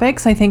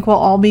topics, I think we'll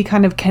all be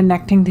kind of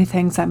connecting to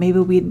things that maybe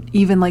we'd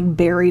even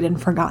buried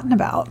and forgotten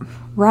about.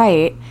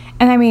 Right.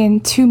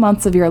 And 2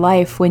 months of your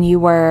life when you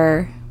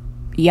were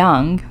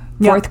young,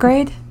 fourth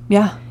grade.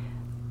 Yeah.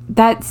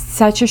 That's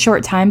such a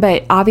short time,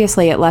 but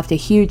obviously it left a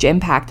huge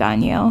impact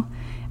on you.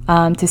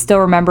 To still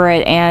remember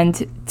it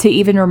and to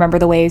even remember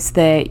the ways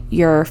that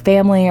your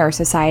family or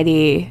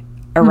society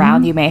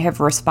around you may have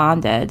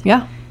responded.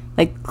 Yeah.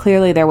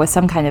 Clearly there was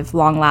some kind of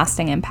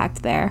long-lasting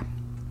impact there.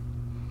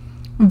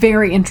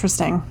 Very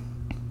interesting.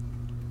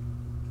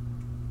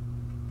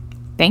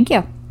 Thank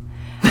you.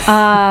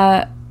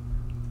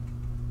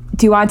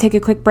 Do you want to take a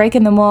quick break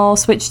and then we'll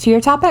switch to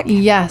your topic?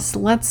 Yes,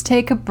 let's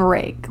take a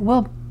break.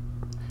 We'll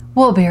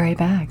be right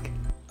back.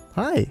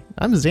 Hi,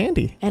 I'm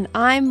Zandy. And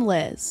I'm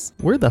Liz.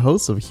 We're the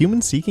hosts of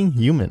Human Seeking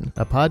Human,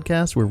 a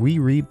podcast where we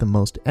read the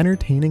most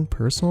entertaining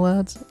personal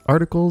ads,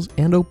 articles,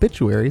 and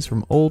obituaries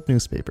from old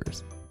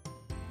newspapers.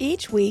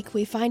 Each week,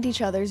 we find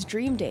each other's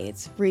dream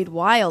dates, read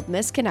wild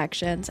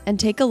misconnections, and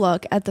take a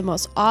look at the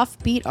most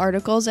offbeat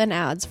articles and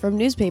ads from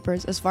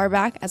newspapers as far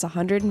back as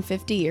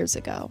 150 years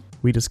ago.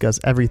 We discuss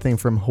everything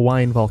from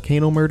Hawaiian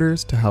volcano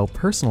murders to how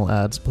personal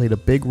ads played a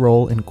big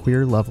role in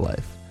queer love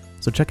life.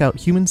 So check out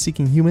Human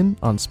Seeking Human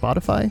on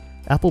Spotify,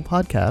 Apple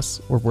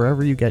Podcasts, or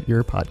wherever you get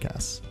your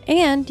podcasts.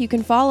 And you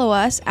can follow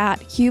us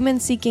at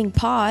Human Seeking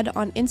Pod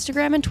on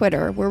Instagram and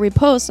Twitter, where we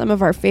post some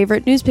of our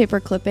favorite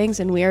newspaper clippings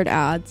and weird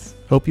ads.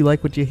 Hope you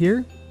like what you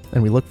hear,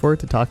 and we look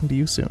forward to talking to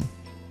you soon.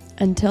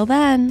 Until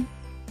then.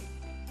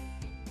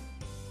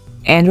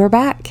 And we're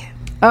back.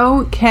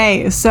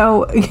 Okay,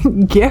 so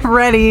get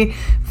ready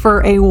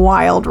for a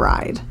wild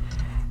ride.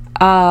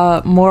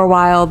 More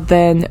wild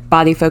than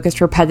body-focused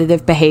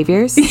repetitive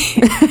behaviors.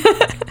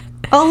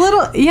 A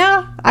little,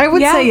 yeah, I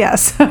would say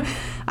yes.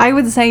 I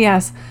would say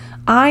yes.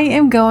 I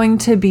am going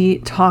to be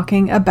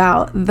talking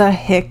about the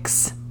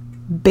Hicks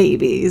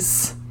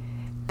babies.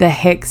 The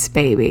Hicks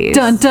babies.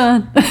 Dun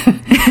dun.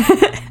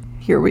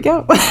 Here we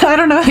go. I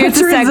don't know how Here's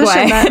to a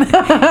transition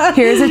that.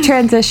 Here's a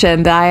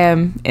transition that I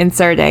am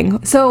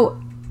inserting.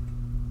 So,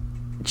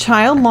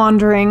 child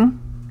laundering,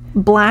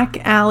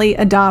 black alley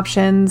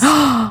adoptions,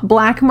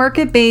 black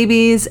market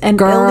babies, and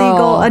Girl.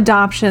 illegal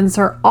adoptions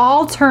are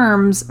all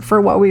terms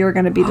for what we are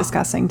going to be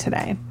discussing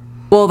today.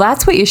 Well,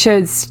 that's what you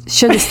should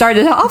have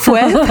started off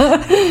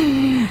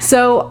with.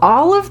 So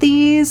all of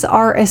these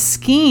are a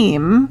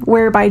scheme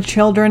whereby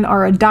children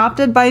are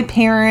adopted by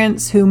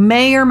parents who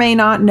may or may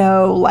not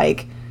know,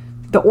 like,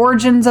 the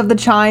origins of the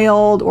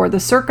child or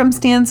the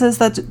circumstances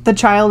that the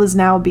child is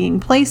now being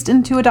placed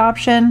into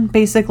adoption.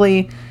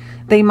 Basically,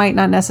 they might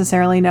not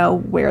necessarily know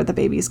where the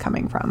baby's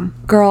coming from.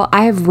 Girl,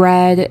 I have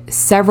read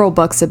several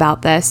books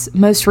about this.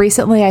 Most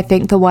recently, I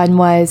think the one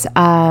was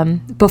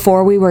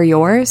Before We Were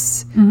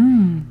Yours.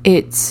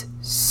 It's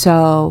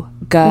so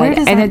good.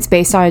 And it's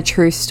based on a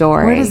true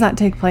story. Where does that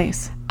take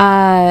place?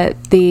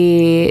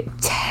 The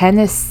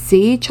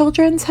Tennessee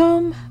Children's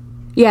Home?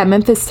 Yeah,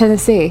 Memphis,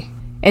 Tennessee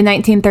in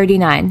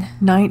 1939.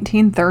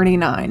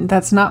 1939.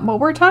 That's not what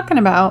we're talking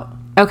about.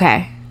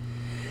 Okay.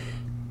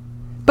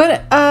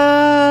 But,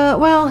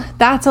 well,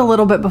 that's a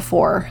little bit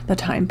before the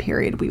time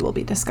period we will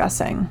be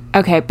discussing.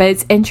 Okay, but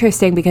it's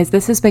interesting because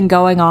this has been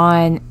going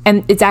on,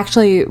 and it's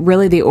actually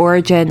really the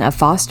origin of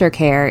foster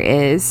care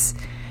is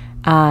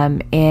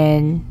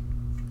in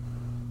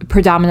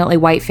predominantly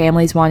white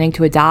families wanting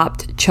to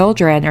adopt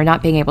children or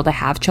not being able to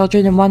have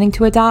children and wanting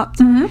to adopt.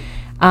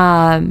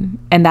 And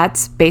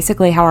that's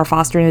basically how our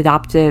foster and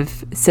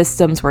adoptive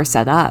systems were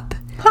set up.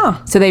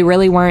 So they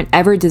really weren't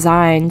ever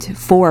designed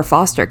for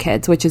foster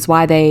kids, which is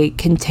why they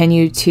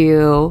continue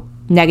to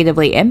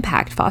negatively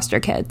impact foster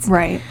kids.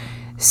 Right.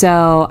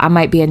 So I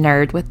might be a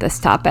nerd with this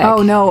topic.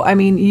 Oh, no. I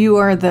mean, you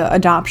are the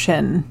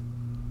adoption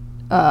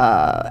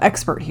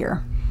expert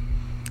here.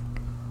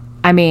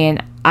 I mean,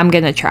 I'm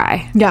going to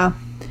try. Yeah.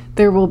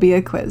 There will be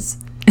a quiz.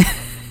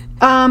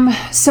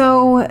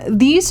 So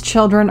these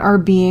children are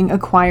being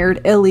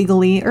acquired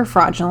illegally or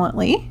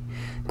fraudulently.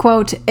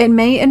 Quote, it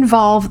may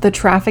involve the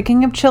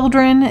trafficking of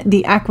children,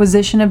 the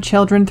acquisition of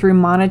children through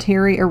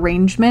monetary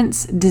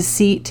arrangements,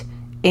 deceit,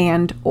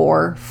 and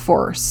or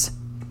force.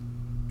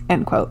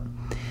 End quote.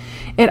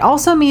 It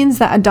also means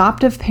that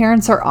adoptive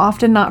parents are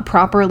often not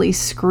properly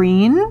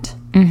screened.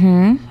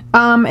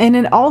 And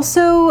it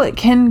also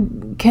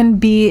can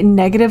be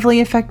negatively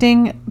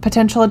affecting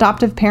potential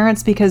adoptive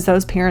parents because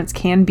those parents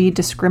can be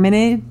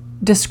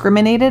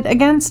discriminated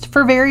against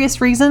for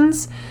various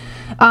reasons.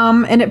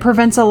 And it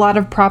prevents a lot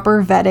of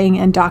proper vetting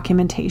and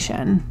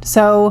documentation.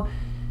 So,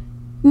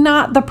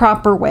 not the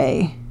proper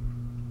way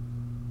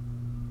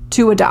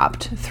to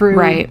adopt through,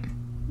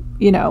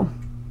 the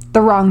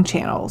wrong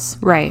channels.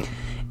 Right.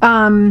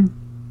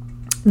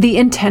 The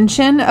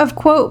intention of,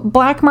 quote,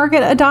 black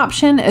market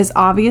adoption is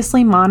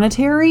obviously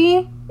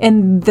monetary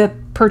in the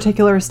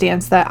particular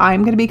stance that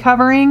I'm going to be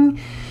covering.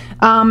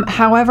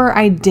 However,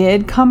 I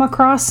did come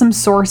across some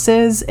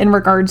sources in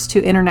regards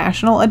to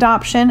international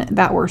adoption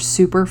that were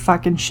super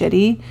fucking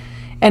shitty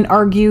and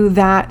argue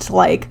that,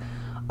 like,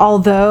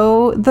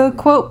 although the,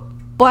 quote,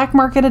 black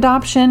market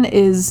adoption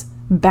is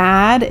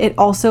bad, it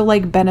also,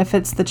 like,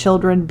 benefits the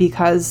children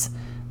because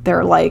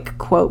they're, like,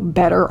 quote,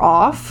 better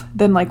off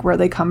than, like, where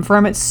they come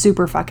from. It's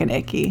super fucking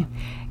icky.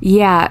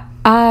 Yeah.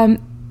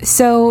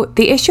 So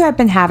the issue I've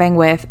been having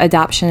with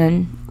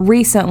adoption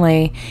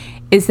recently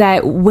is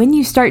that when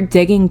you start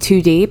digging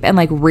too deep and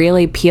like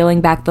really peeling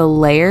back the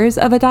layers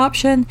of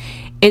adoption,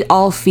 it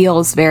all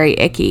feels very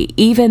icky.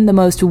 Even the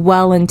most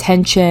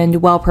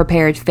well-intentioned,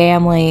 well-prepared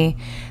family,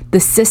 the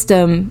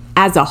system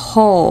as a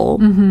whole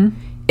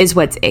is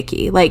what's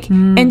icky. Like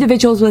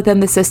individuals within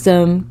the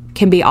system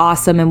can be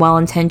awesome and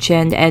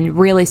well-intentioned and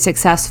really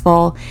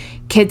successful.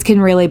 Kids can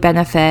really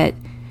benefit.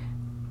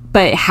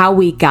 But how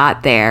we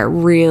got there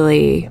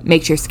really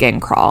makes your skin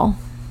crawl.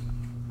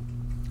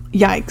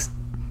 Yikes.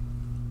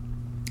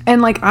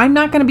 And like, I'm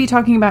not going to be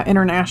talking about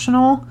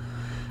international.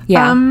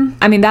 Yeah.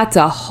 I mean, that's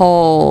a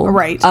whole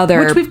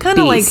other which we've kind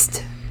of like,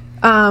 beast.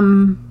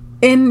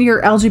 in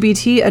your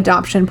LGBT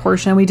adoption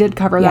portion, we did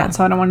cover that,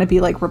 so I don't want to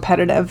be like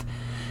repetitive.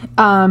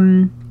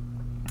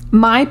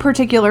 My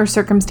particular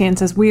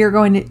circumstances, we are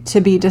going to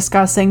be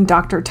discussing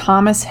Dr.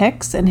 Thomas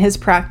Hicks and his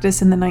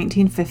practice in the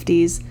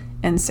 1950s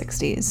and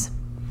 60s.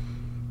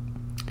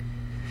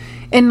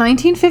 In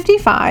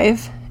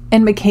 1955,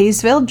 in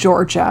McKaysville,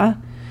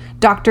 Georgia,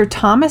 Dr.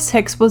 Thomas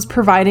Hicks was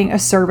providing a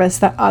service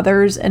that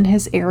others in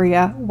his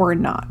area were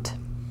not.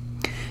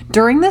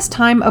 During this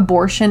time,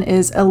 abortion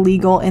is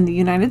illegal in the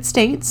United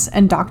States,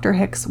 and Dr.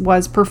 Hicks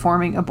was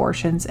performing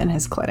abortions in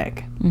his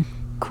clinic.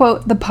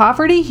 Quote, the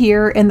poverty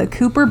here in the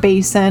Cooper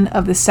Basin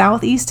of the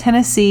southeast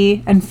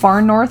Tennessee and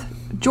far north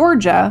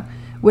Georgia,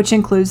 which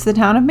includes the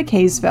town of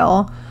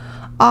McKaysville,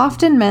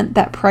 often meant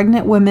that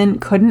pregnant women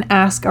couldn't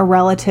ask a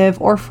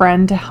relative or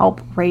friend to help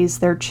raise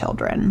their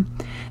children.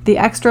 The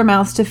extra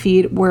mouths to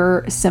feed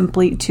were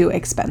simply too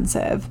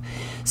expensive.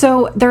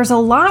 So there's a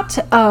lot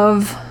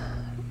of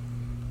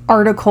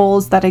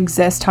articles that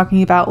exist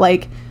talking about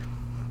like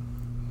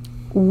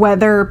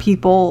whether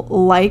people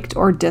liked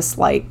or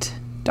disliked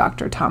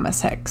Dr.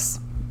 Thomas Hicks.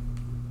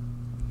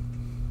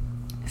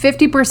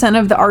 50%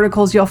 of the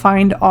articles you'll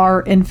find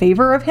are in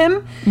favor of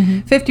him,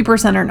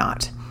 50% are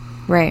not.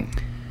 Right.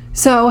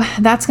 So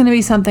that's going to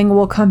be something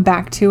we'll come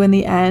back to in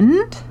the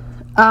end.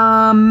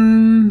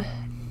 And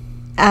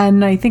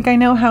I think I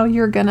know how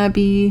you're going to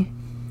be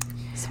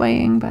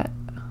swaying, but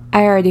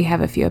I already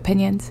have a few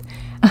opinions.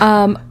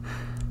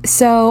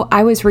 So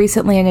I was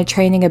recently in a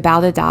training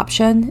about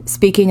adoption,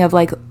 speaking of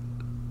like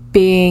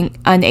being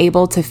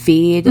unable to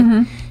feed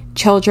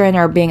children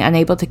or being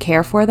unable to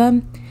care for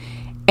them.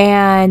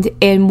 And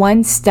in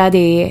one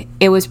study,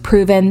 it was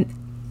proven,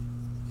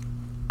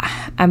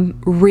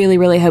 I'm really,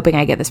 really hoping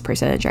I get this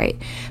percentage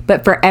right,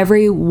 but for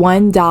every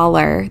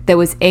 $1 that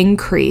was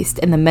increased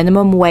in the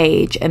minimum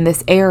wage in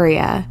this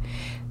area,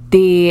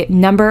 the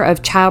number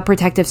of Child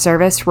Protective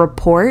Service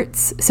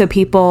reports, so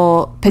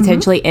people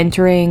potentially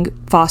entering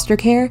foster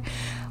care,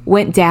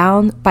 went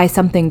down by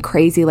something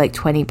crazy like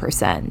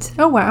 20%.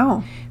 oh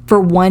wow.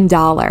 For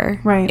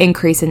 $1 Right.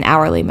 increase in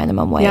hourly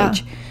minimum wage. Yeah.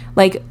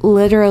 Like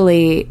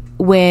literally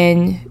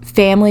when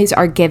families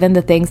are given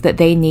the things that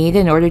they need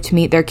in order to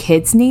meet their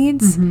kids'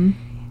 needs,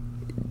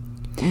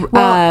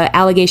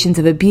 allegations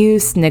of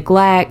abuse,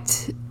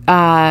 neglect,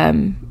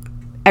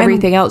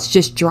 everything else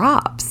just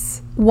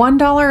drops.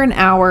 $1 an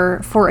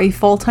hour for a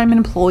full-time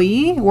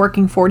employee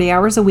working 40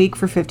 hours a week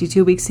for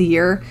 52 weeks a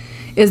year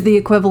is the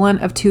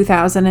equivalent of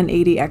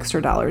 $2,080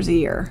 extra dollars a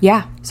year.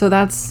 Yeah. So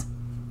that's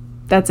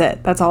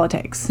it. That's all it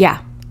takes.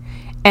 Yeah.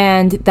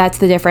 And that's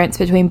the difference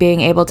between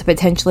being able to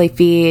potentially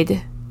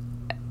feed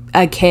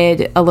a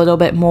kid a little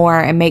bit more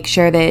and make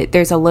sure that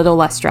there's a little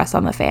less stress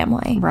on the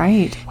family.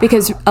 Right.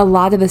 Because a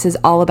lot of this is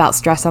all about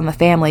stress on the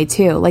family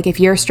too. Like if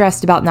you're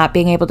stressed about not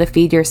being able to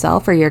feed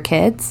yourself or your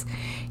kids,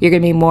 you're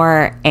going to be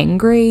more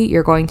angry.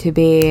 You're going to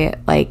be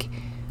like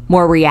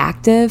more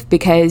reactive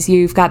because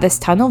you've got this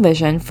tunnel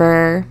vision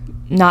for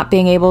not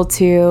being able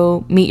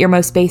to meet your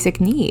most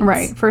basic needs.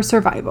 Right. For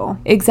survival.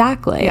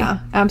 Exactly. Yeah,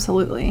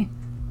 absolutely.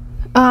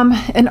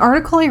 An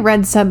article I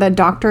read said that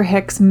Dr.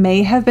 Hicks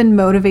may have been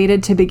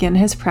motivated to begin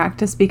his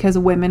practice because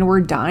women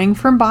were dying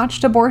from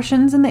botched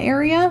abortions in the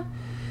area.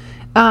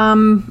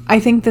 I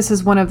think this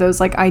is one of those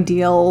like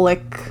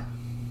idyllic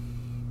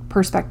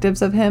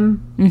perspectives of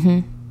him.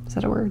 Mm-hmm. Is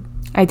that a word?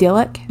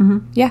 Idyllic? Mm-hmm.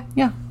 Yeah.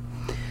 Yeah.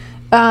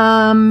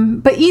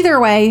 But either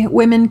way,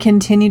 women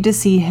continued to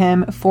see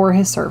him for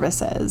his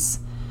services.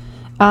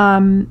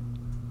 And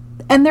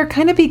there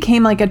kind of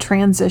became like a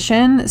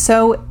transition.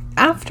 So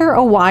after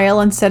a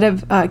while, instead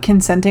of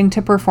consenting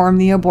to perform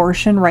the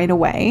abortion right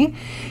away,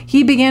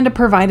 he began to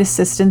provide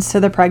assistance to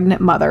the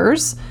pregnant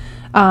mothers,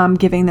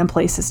 giving them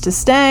places to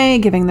stay,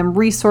 giving them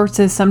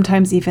resources,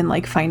 sometimes even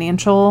like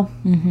financial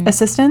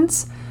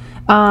assistance,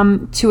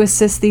 to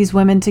assist these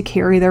women to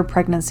carry their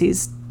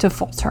pregnancies to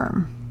full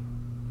term.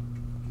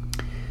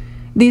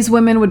 These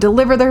women would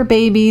deliver their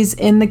babies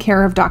in the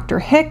care of Dr.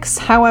 Hicks.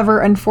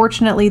 However,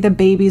 unfortunately, the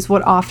babies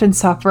would often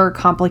suffer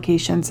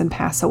complications and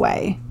pass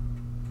away.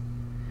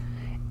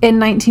 In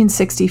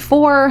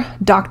 1964,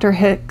 Dr.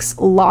 Hicks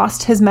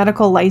lost his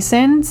medical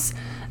license.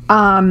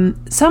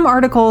 Some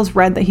articles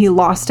read that he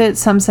lost it.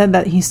 Some said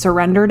that he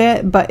surrendered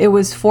it, but it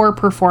was for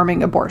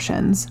performing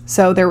abortions.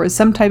 So there was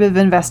some type of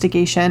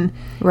investigation.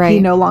 Right.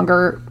 He no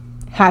longer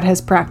had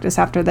his practice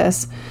after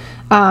this.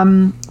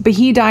 But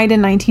he died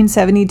in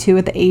 1972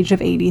 at the age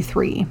of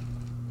 83.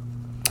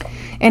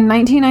 In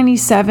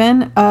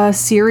 1997, a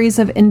series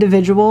of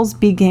individuals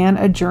began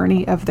a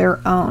journey of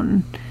their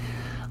own.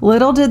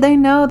 Little did they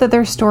know that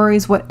their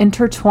stories would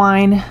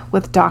intertwine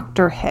with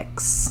Dr.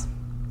 Hicks.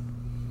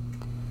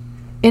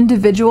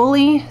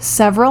 Individually,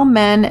 several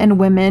men and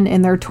women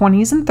in their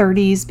 20s and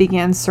 30s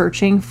began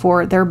searching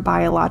for their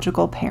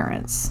biological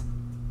parents.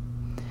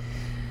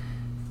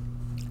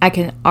 I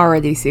can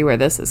already see where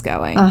this is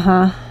going.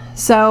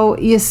 So,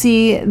 you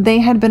see, they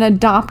had been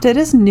adopted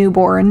as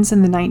newborns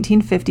in the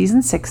 1950s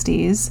and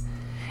 60s,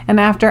 And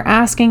after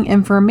asking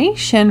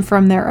information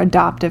from their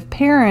adoptive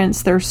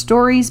parents, their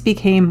stories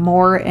became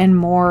more and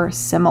more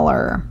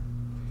similar.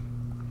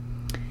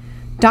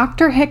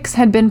 Dr. Hicks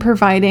had been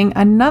providing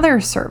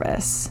another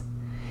service.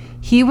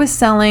 He was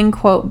selling,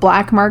 quote,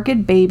 black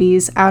market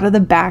babies out of the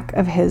back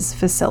of his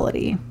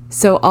facility.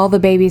 So all the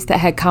babies that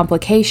had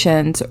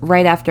complications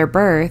right after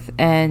birth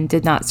and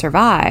did not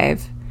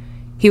survive,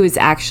 he was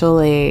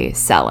actually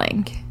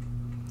selling.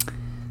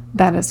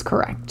 That is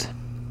correct.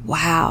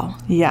 Wow.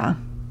 Yeah.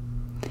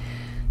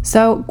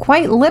 So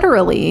quite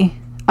literally,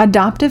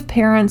 adoptive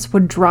parents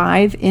would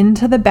drive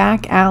into the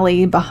back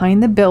alley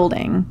behind the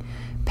building,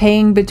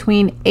 paying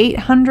between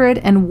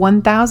 $800 and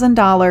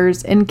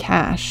 $1,000 in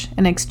cash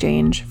in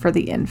exchange for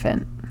the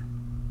infant.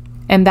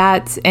 And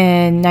that's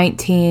in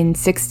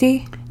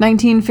 1960?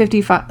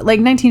 1955, like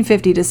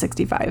 1950 to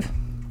 65.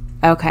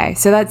 Okay,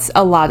 so that's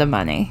a lot of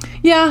money.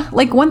 Yeah,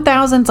 like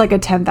 1,000 is like a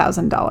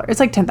 $10,000. It's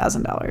like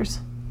 $10,000.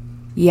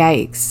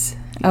 Yikes.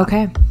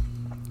 Okay.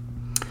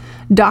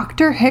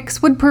 Dr.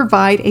 Hicks would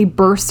provide a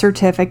birth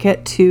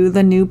certificate to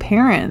the new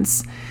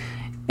parents.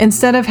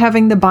 Instead of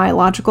having the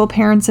biological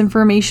parents'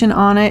 information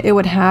on it, it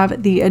would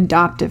have the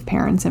adoptive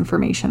parents'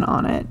 information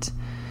on it.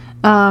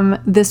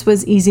 This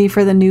was easy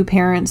for the new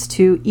parents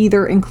to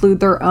either include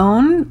their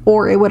own,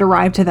 or it would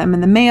arrive to them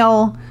in the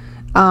mail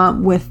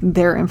with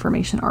their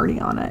information already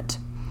on it.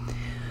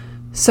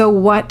 So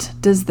what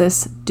does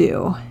this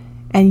do?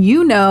 And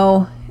you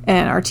know,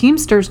 and our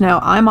Teamsters know,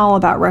 I'm all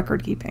about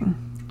record keeping.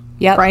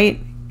 Yep. Right?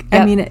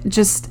 Yep. I mean,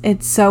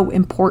 it's so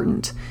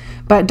important.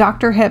 But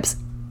Dr. Hicks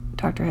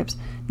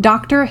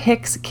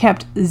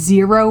kept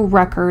 0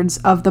 records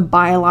of the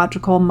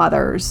biological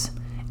mothers,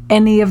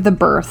 any of the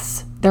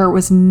births. There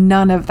was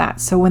none of that.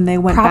 So when they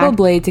went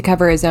Probably to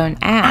cover his own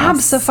ass.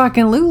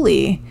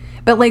 Abso-fucking-lutely.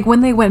 But like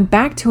when they went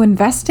back to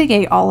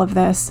investigate all of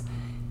this,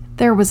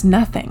 there was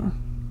nothing.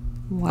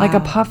 Wow. Like a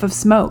puff of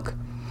smoke.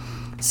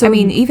 So I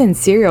mean, even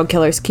serial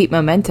killers keep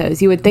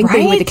mementos. You would think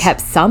they would have Right?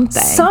 kept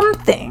something.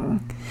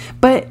 Something.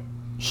 But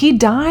he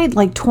died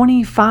like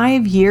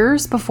 25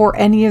 years before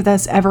any of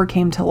this ever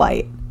came to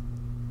light.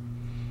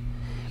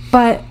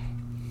 But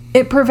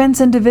it prevents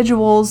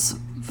individuals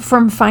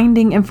from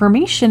finding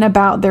information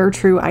about their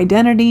true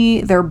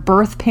identity, their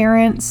birth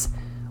parents,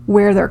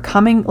 where they're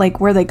coming, like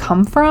where they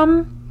come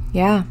from.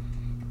 Yeah.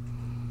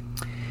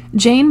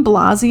 Jane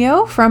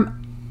Blasio from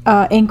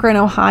Akron,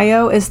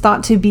 Ohio, is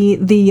thought to be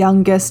the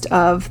youngest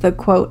of the,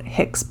 quote,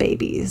 Hicks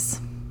babies.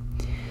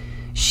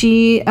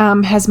 She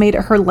has made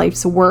it her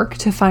life's work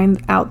to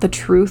find out the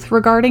truth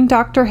regarding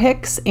Dr.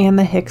 Hicks and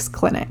the Hicks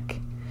Clinic.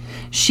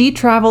 She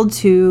traveled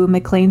to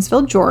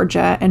McLeansville,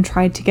 Georgia, and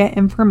tried to get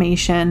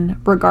information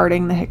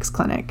regarding the Hicks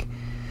Clinic.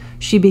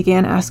 She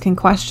began asking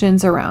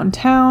questions around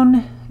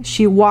town.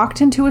 She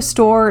walked into a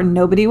store and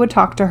nobody would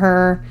talk to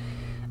her.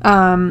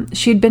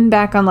 She'd been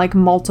back on like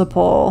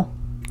multiple,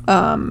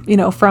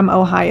 from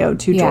Ohio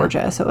to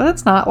Georgia. So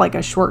that's not like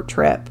a short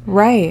trip.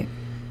 Right.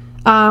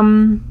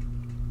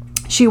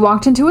 She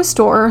walked into a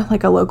store,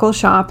 like a local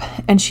shop,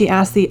 and she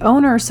asked the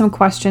owner some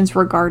questions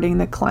regarding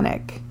the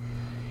clinic.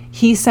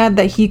 He said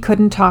that he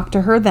couldn't talk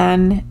to her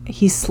then.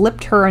 He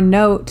slipped her a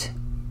note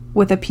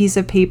with a piece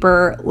of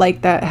paper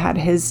like that had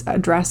his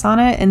address on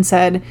it and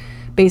said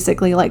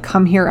basically like,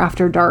 come here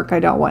after dark. I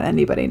don't want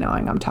anybody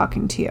knowing I'm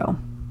talking to you.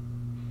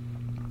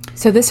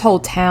 So this whole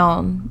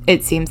town,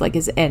 it seems like,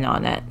 is in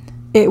on it.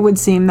 It would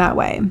seem that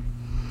way.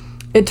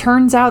 It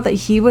turns out that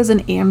he was an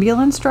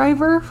ambulance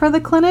driver for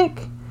the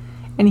clinic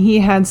and he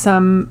had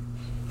some,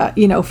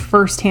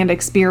 firsthand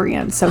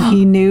experience. So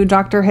he knew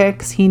Dr.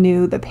 Hicks, he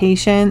knew the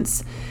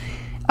patients.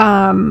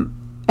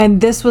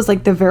 And this was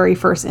like the very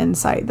first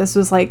insight. This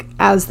was like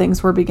as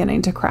things were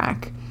beginning to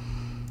crack.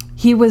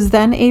 He was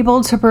then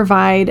able to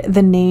provide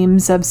the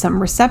names of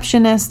some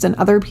receptionists and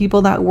other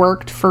people that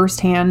worked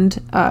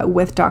firsthand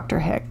with Dr.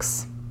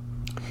 Hicks.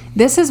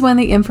 This is when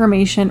the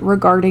information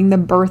regarding the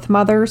birth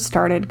mothers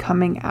started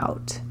coming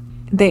out.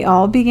 They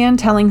all began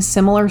telling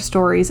similar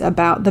stories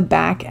about the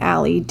back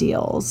alley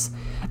deals,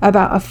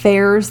 about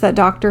affairs that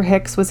Dr.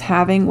 Hicks was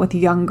having with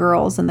young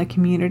girls in the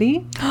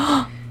community.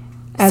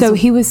 So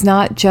he was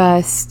not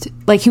just,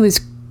 like, he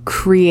was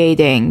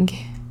creating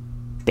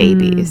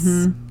babies.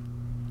 Mm-hmm.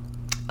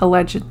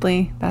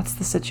 Allegedly, that's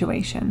the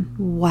situation.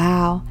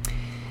 Wow.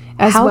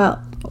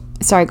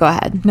 Sorry, go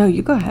ahead. No,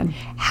 you go ahead.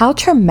 How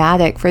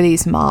traumatic for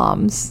these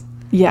moms.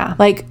 Yeah.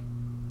 Like,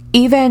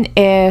 even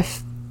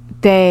if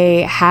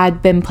they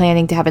had been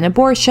planning to have an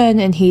abortion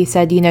and he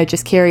said,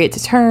 just carry it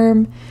to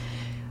term,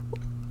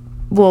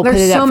 we'll put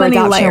it up for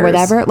adoption or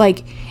whatever.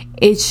 Like,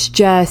 it's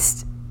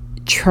just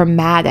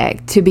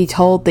traumatic to be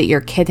told that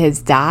your kid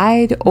has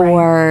died,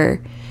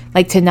 or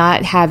like to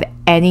not have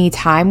any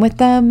time with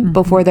them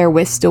before they're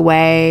whisked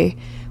away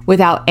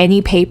without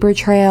any paper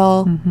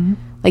trail.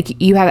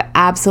 Like, you have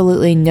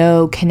absolutely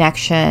no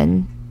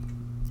connection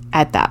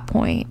at that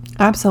point.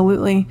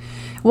 Absolutely.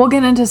 We'll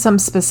get into some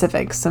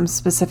specific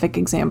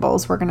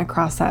examples. We're going to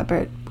cross that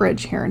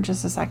bridge here in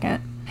just a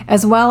second.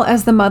 as well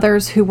as the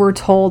mothers who were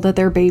told that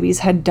their babies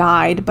had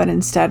died but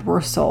instead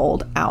were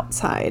sold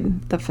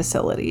outside the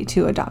facility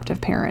to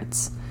adoptive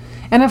parents.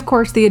 And of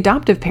course, the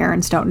adoptive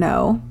parents don't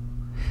know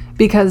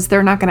because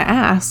they're not going to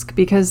ask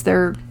because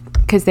they're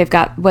they've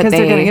got what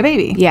they're getting a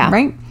baby. Yeah.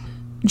 Right?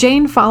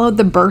 Jane followed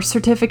the birth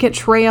certificate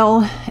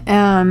trail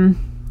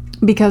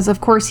because, of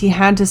course, he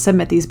had to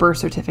submit these birth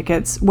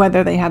certificates,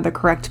 whether they had the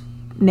correct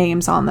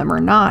names on them or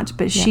not.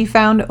 But she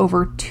found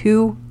over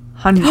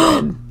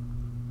 200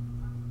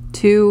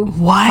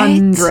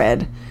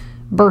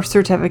 birth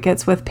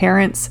certificates with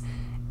parents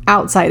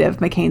outside of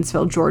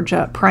McCainsville,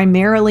 Georgia,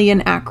 primarily in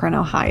Akron,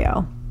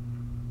 Ohio.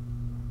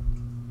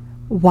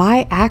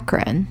 Why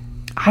Akron?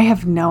 I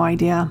have no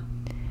idea.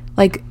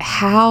 Like,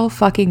 how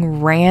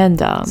fucking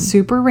random.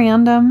 Super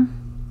random.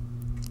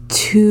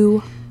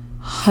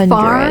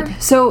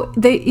 200. So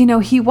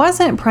he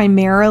wasn't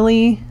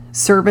primarily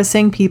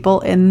servicing people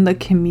in the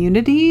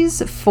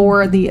communities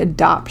for the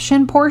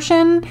adoption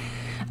portion.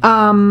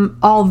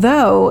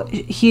 Although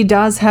he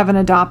does have an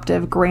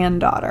adoptive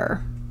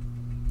granddaughter.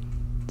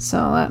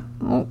 So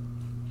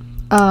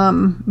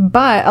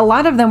but a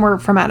lot of them were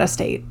from out of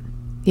state.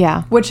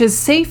 Yeah. Which is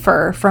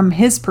safer from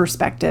his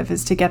perspective,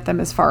 is to get them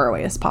as far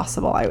away as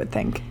possible, I would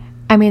think.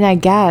 I mean, I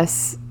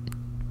guess,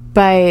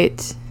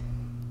 but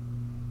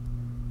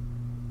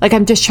like,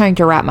 I'm just trying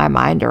to wrap my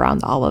mind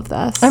around all of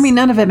this. I mean,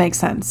 none of it makes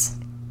sense.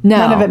 No.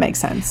 None of it makes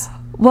sense.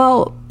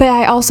 Well, but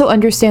I also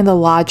understand the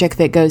logic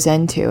that goes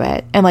into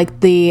it, and like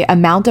the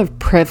amount of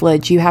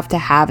privilege you have to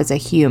have as a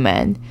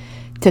human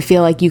to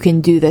feel like you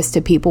can do this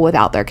to people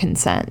without their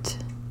consent.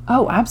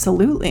 Oh,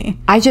 absolutely.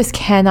 I just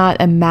cannot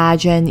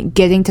imagine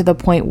getting to the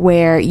point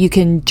where you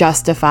can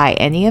justify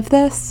any of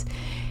this.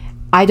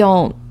 I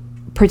don't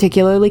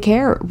particularly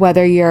care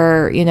whether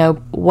you're,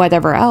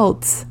 whatever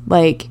else.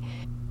 Like,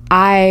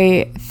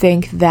 I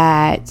think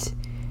that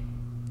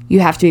you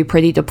have to be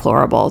pretty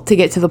deplorable to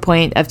get to the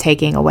point of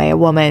taking away a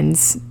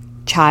woman's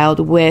child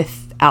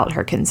without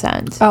her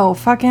consent. Oh,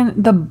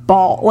 fucking the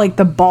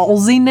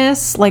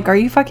ballsiness. Like, are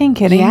you fucking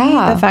kidding me?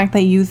 Yeah. The fact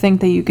that you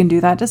think that you can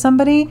do that to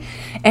somebody.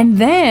 And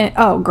then,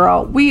 oh,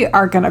 girl, we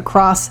are going to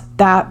cross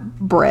that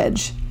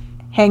bridge.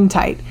 Hang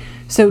tight.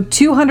 So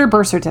 200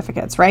 birth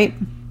certificates, right?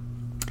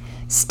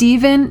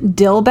 Stephen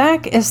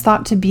Dilbeck is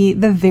thought to be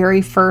the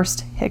very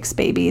first Hicks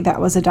baby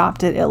that was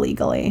adopted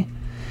illegally.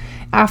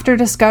 After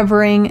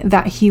discovering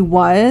that he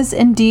was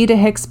indeed a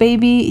Hicks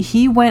baby,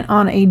 he went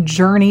on a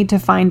journey to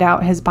find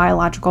out his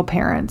biological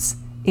parents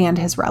and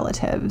his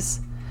relatives.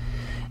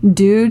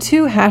 Due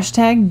to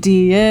hashtag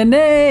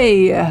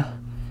DNA,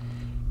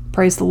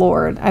 praise the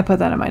Lord, I put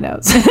that in my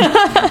notes.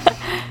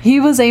 He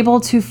was able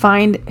to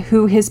find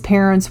who his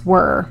parents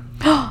were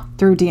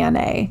through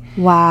DNA.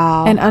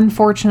 Wow. And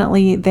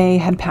unfortunately, they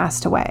had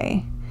passed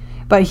away.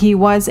 But he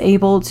was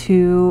able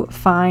to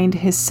find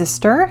his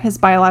sister, his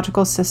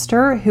biological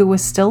sister, who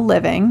was still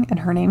living, and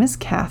her name is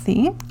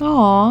Kathy.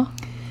 Aw.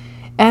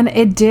 And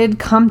it did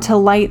come to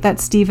light that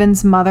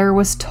Stephen's mother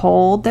was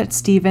told that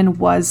Stephen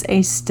was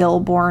a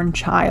stillborn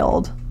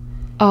child.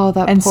 Oh,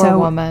 that And poor so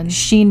woman.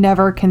 she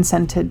never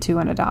consented to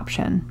an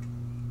adoption.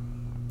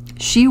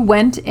 She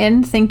went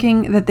in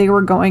thinking that they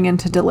were going in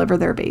to deliver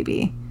their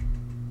baby.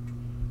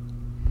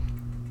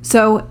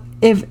 So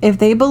if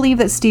they believe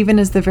that Stephen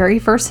is the very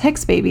first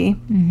Hicks baby,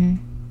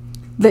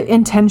 the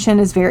intention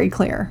is very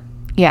clear.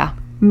 Yeah.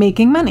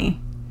 Making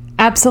money.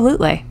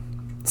 Absolutely.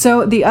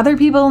 So the other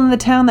people in the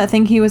town that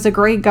think he was a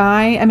great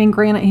guy, I mean,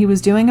 granted, he was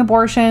doing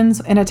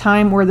abortions in a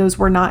time where those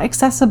were not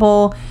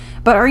accessible,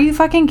 but are you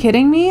fucking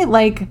kidding me?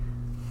 Like,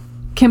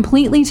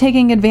 completely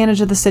taking advantage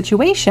of the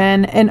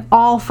situation, and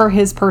all for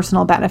his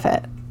personal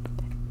benefit.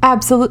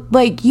 Absolutely.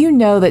 Like,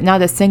 that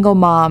not a single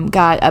mom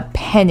got a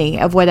penny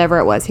of whatever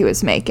it was he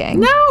was making.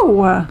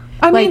 No!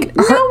 I mean,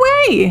 no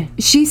way!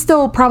 She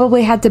still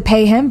probably had to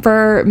pay him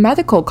for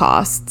medical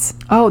costs.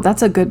 Oh,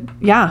 that's a good...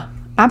 Yeah,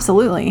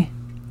 absolutely.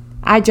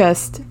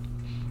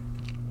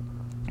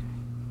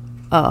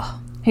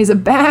 He's a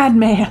bad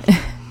man.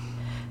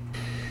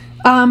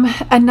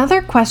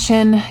 Another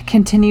question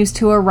continues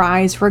to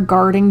arise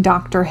regarding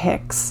Dr.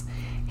 Hicks.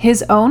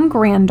 His own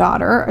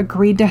granddaughter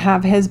agreed to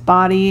have his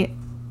body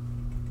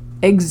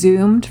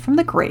exhumed from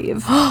the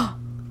grave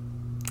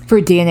For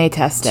DNA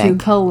testing.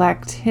 to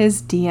collect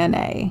his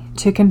DNA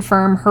to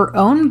confirm her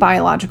own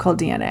biological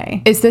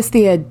DNA. Is this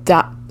the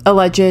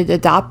alleged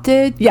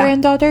adopted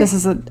granddaughter? This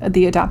is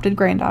the adopted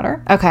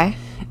granddaughter. Okay.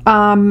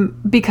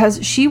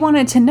 Because she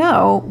wanted to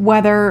know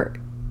whether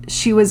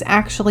she was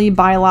actually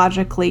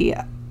biologically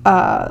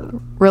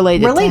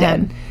Related to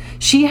him.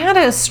 She had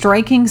a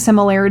striking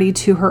similarity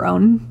to her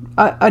own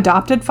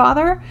adopted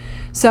father.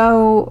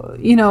 So,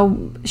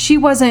 she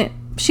wasn't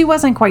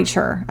quite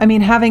sure. I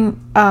mean,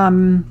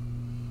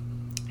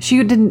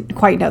 she didn't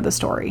quite know the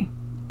story.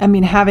 I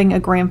mean, having a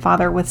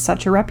grandfather with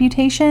such a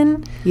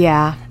reputation.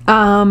 Yeah.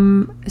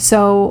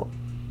 So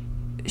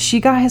she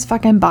got his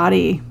fucking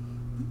body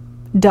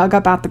dug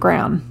up out the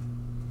ground.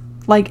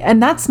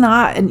 And that's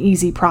not an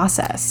easy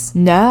process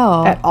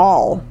No. at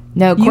all.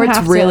 No, You courts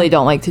have really to-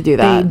 don't like to do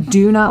that. They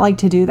do not like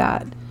to do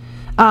that.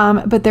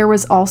 But there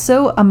was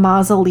also a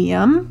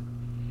mausoleum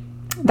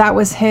that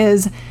was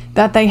his,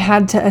 that they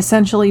had to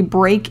essentially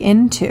break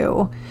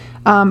into,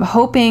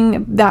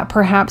 hoping that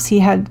perhaps he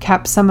had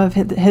kept some of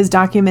his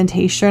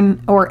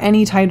documentation or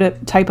any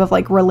type of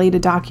like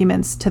related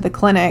documents to the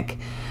clinic,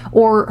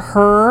 or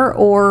her,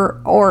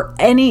 or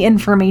any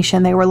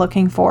information they were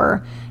looking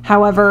for.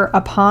 However,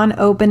 upon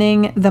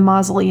opening the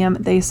mausoleum,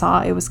 they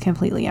saw it was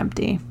completely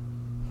empty.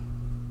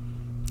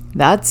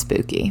 That's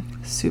spooky.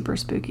 Super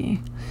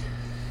spooky.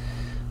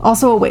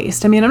 Also a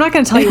waste. I mean, I'm not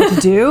going to tell you what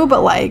to do,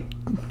 but like,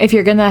 If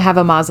you're gonna have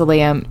a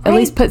mausoleum, at Right.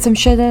 least put some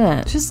shit in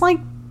it. just like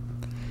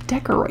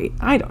decorate.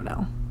 I don't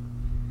know.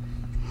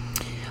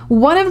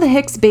 One of the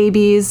Hicks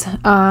babies,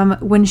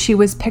 when she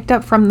was picked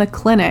up from the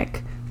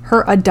clinic,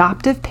 her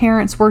adoptive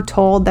parents were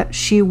told that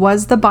she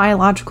was the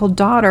biological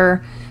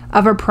daughter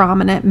of a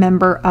prominent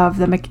member of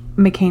the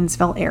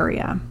McCainsville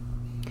area.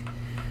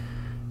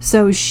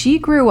 So she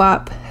grew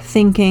up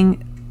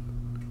thinking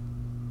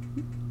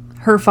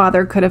her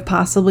father could have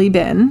possibly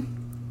been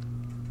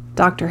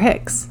Dr.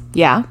 Hicks.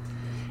 Yeah.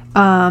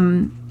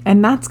 And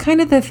that's kind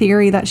of the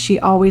theory that she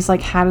always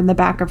like had in the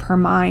back of her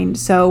mind.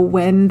 So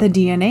when the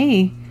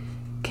DNA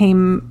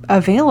came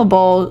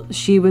available,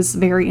 she was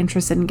very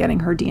interested in getting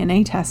her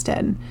DNA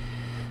tested.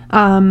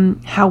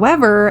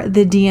 However,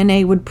 the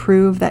DNA would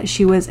prove that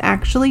she was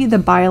actually the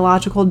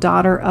biological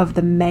daughter of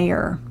the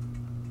mayor.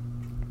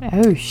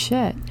 Oh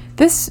shit.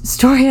 This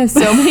story has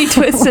so many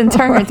twists and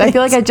turns. I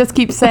feel like I just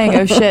keep saying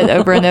 "oh shit"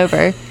 over and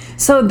over.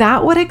 So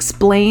that would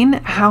explain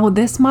how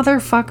this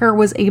motherfucker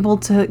was able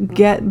to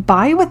get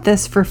by with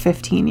this for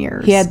 15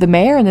 years. He had the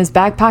mayor in his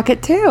back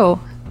pocket too.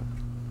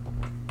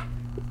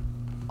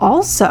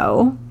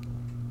 Also,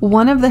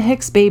 one of the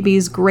Hicks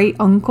babies' great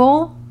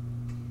uncle,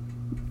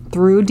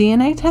 through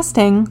DNA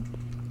testing,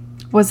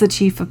 was the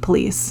chief of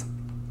police.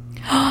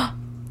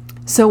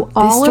 So This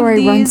all story of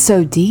these, runs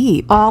so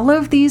deep. all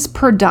of these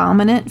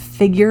predominant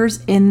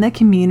figures in the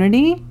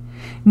community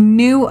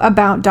knew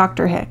about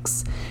Dr.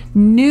 Hicks,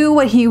 knew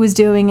what he was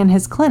doing in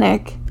his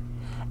clinic,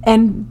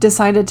 and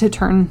decided to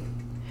turn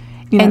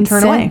And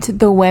away sent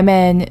the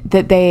women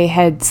that they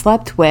had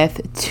slept with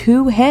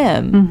to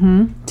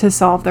him to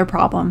solve their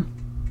problem.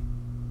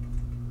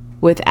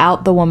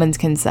 without the woman's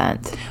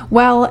consent.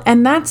 Well,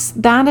 and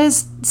that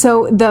is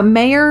so the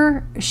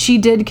mayor, she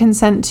did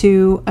consent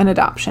to an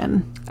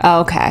adoption.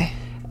 Oh, okay.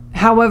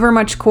 However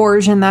much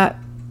coercion that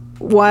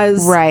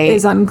was Right.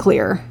 is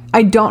unclear.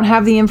 I don't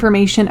have the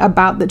information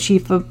about the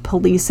chief of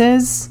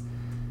police's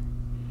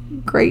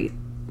great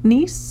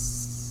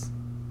niece,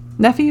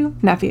 nephew.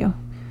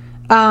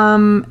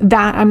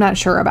 That I'm not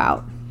sure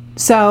about.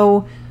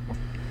 So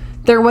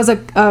there was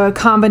a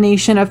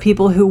combination of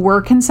people who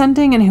were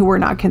consenting and who were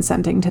not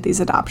consenting to these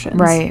adoptions.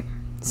 Right.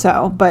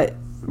 So, but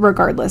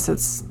regardless,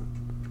 it's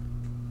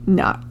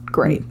not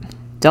great.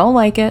 Don't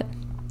like it.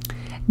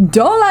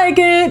 Don't like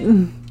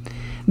it.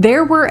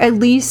 There were at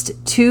least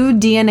 2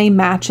 DNA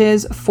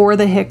matches for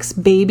the Hicks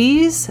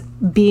babies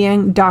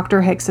being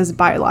Dr. Hicks's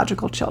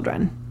biological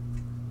children.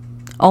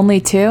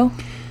 Only 2?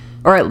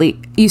 Or at least,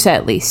 you said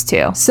at least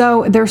 2.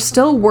 So they're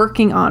still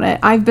working on it.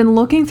 I've been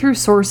looking through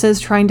sources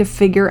trying to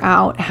figure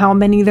out how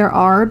many there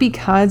are,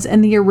 because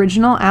in the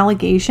original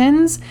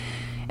allegations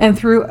and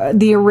through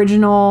the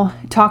original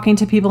talking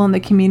to people in the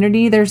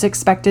community, there's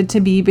expected to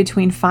be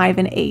between 5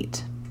 and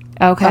 8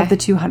 Okay. of the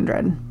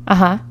 200.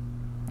 Uh-huh.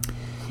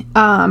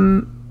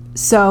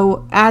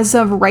 So as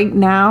of right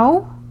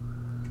now,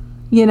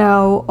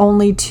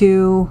 only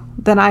 2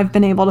 that I've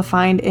been able to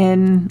find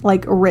in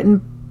like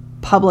written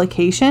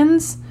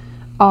publications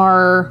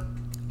are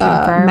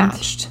Confirmed.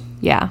 matched.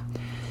 Yeah.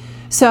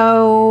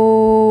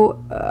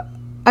 So,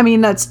 I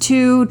mean, that's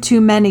too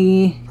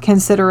many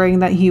considering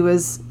that he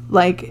was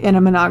like in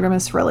a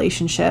monogamous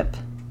relationship.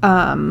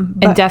 And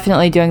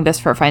definitely doing this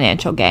for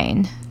financial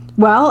gain.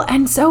 Well,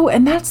 and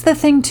that's the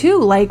thing too.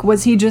 Like,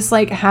 was he just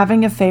like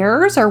having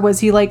affairs, or was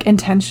he like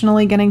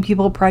intentionally getting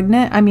people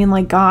pregnant? I mean,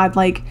 like, God,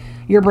 like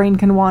your brain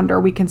can wander.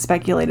 We can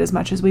speculate as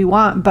much as we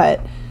want,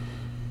 but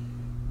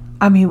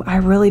I mean, I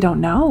really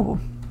don't know.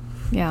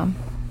 Yeah.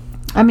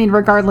 I mean,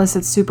 regardless,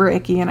 it's super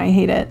icky and I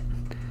hate it.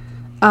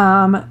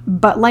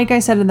 But like I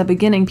said in the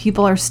beginning,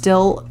 people are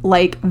still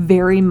like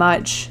very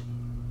much,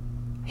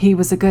 he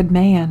was a good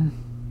man.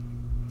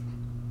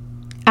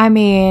 I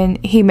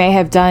mean, he may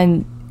have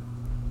done...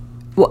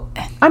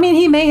 I mean,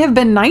 he may have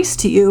been nice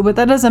to you, but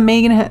that doesn't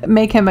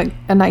make him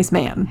a nice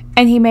man.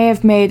 And he may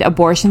have made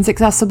abortions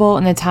accessible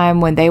in a time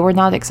when they were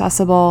not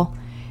accessible.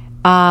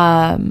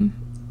 Like,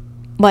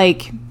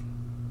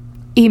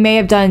 he may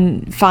have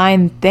done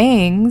fine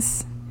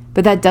things,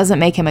 but that doesn't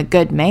make him a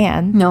good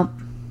man. No,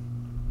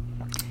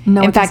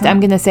 In fact, I'm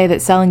going to say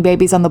that selling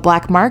babies on the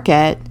black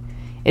market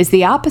is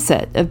the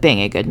opposite of being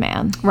a good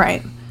man.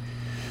 Right.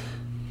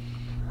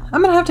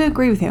 I'm going to have to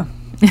agree with you.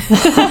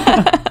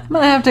 I'm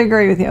going to have to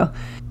agree with you.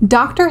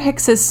 Dr.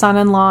 Hicks's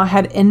son-in-law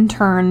had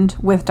interned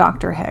with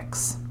Dr.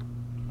 Hicks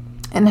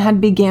and had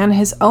began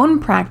his own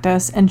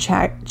practice in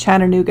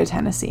Chattanooga,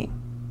 Tennessee.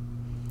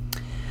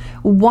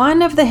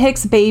 One of the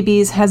Hicks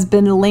babies has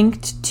been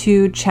linked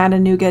to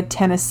Chattanooga,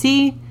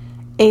 Tennessee,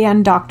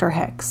 and Dr.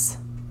 Hicks.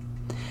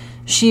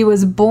 She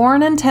was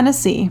born in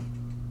Tennessee,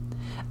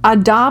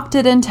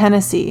 adopted in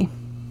Tennessee.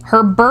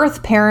 Her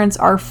birth parents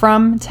are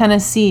from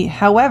Tennessee.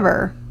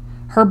 However,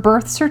 her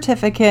birth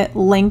certificate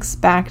links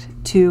back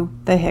to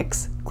the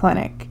Hicks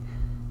Clinic,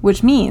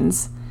 which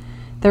means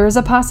there is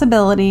a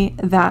possibility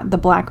that the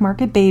black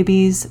market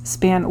babies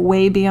span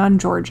way beyond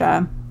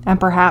Georgia and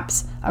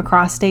perhaps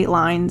across state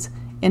lines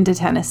into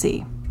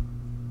Tennessee.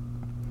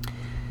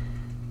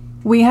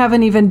 We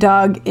haven't even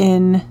dug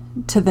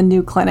into the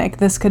new clinic.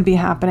 This could be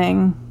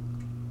happening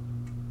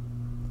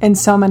in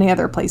so many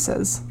other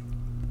places.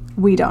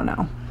 We don't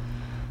know.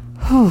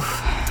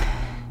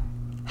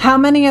 How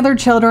many other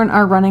children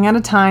are running out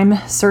of time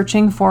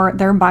searching for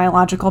their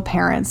biological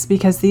parents?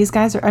 Because these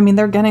guys are,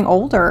 they're getting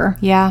older.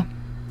 Yeah.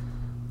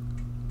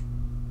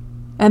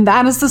 And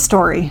that is the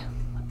story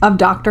of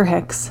Dr.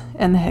 Hicks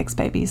and the Hicks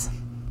babies.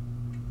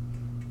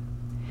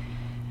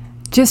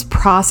 Just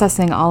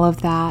processing all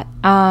of that.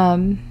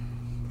 I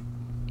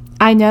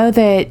know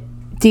that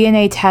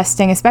DNA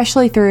testing,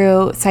 especially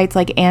through sites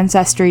like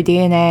Ancestry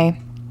DNA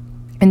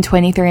and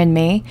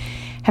 23andMe,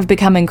 have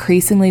become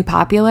increasingly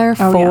popular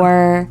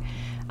for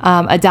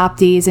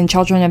adoptees and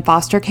children in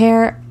foster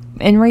care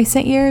in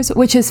recent years,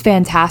 which is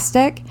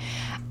fantastic.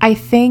 I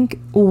think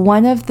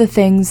one of the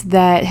things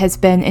that has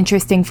been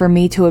interesting for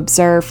me to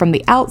observe from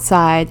the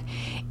outside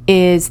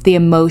is the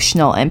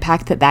emotional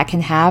impact that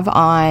can have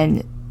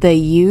on the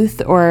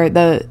youth or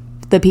the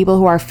people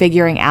who are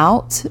figuring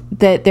out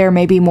that there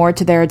may be more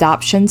to their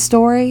adoption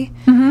story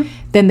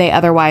than they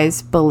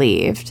otherwise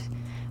believed.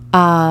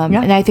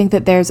 And I think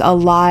that there's a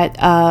lot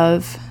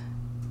of,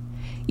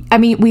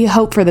 we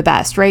hope for the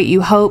best, right?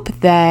 You hope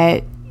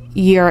that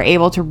you're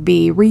able to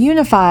be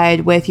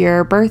reunified with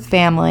your birth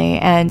family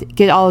and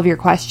get all of your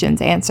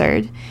questions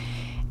answered.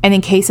 And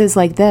in cases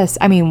like this,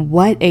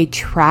 what a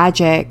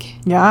tragic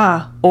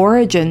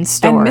origin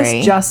story. And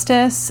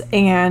misjustice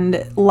and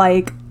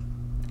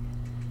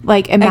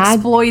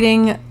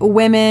exploiting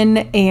women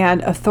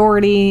and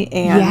authority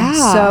and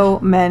so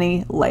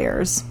many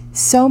layers.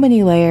 So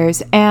many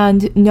layers.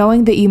 And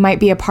knowing that you might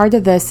be a part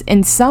of this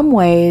in some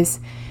ways,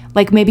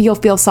 maybe you'll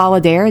feel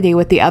solidarity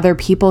with the other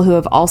people who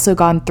have also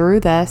gone through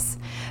this,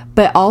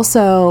 but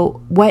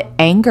also what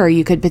anger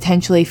you could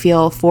potentially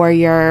feel for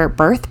your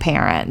birth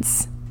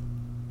parents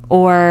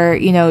or,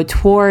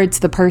 towards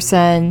the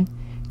person,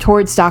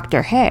 towards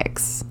Dr.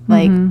 Hicks.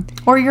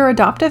 Or your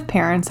adoptive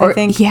parents, I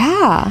think.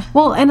 Yeah.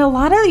 Well, and a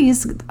lot of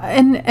these,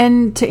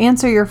 and to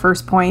answer your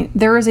first point,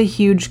 there is a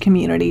huge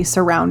community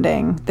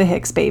surrounding the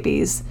Hicks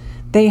babies.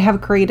 They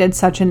have created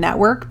such a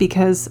network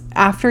because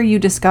after you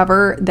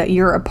discover that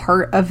you're a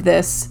part of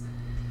this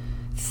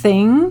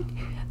thing,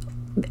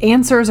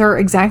 answers are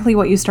exactly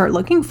what you start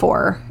looking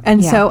for.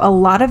 And so a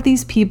lot of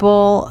these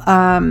people,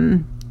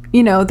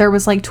 there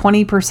was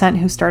 20%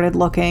 who started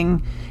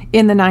looking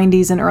in the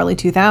 90s and early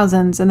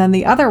 2000s. And then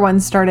the other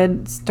ones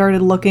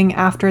started looking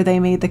after they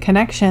made the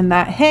connection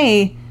that,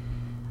 hey,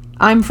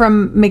 I'm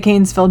from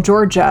McCainsville,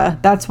 Georgia.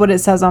 That's what it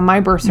says on my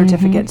birth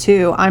certificate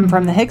too. I'm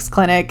from the Hicks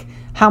Clinic.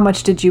 How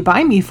much did you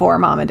buy me for,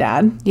 Mom and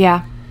Dad?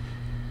 Yeah.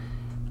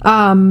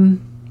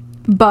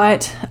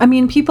 But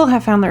people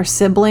have found their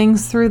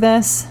siblings through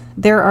this.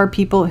 There are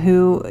people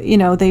who,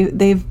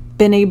 they've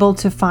been able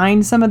to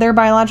find some of their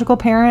biological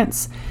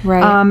parents.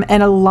 Right.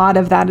 And a lot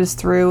of that is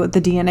through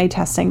the DNA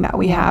testing that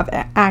we have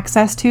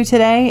access to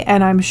today.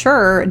 And I'm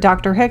sure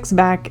Dr. Hicks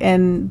back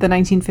in the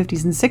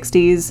 1950s and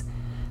 60s,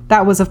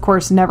 that was, of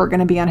course, never going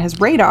to be on his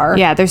radar.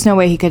 Yeah, there's no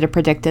way he could have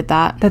predicted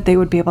that. That they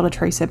would be able to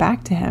trace it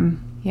back to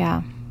him.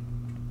 Yeah.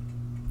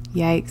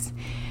 Yikes.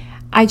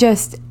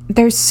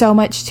 There's so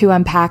much to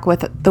unpack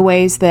with the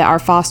ways that our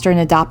foster and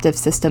adoptive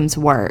systems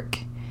work.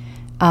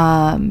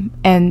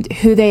 And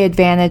who they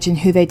advantage and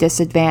who they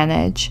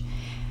disadvantage.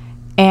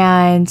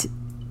 And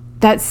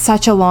that's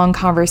such a long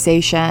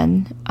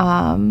conversation.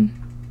 That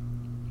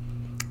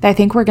I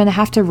think we're going to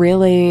have to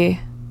really,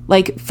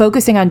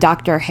 focusing on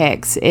Dr.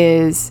 Hicks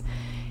is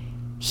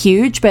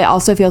huge, but it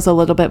also feels a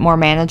little bit more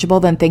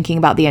manageable than thinking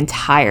about the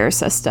entire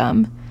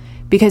system.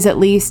 Because at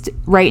least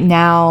right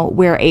now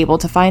we're able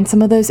to find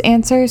some of those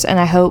answers, and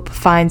I hope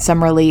find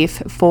some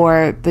relief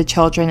for the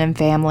children and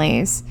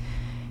families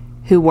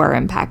who were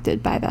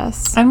impacted by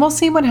this. And we'll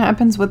see what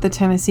happens with the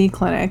Tennessee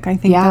clinic. I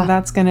think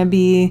that's going to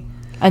be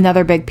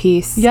another big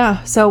piece.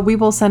 Yeah, so we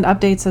will send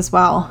updates as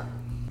well.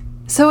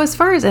 So as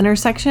far as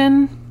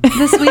intersection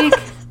this week,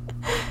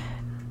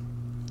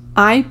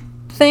 I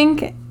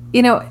think,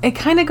 it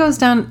kind of goes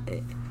down,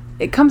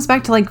 it comes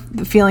back to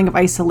the feeling of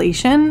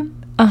isolation.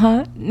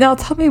 Now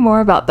tell me more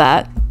about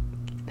that.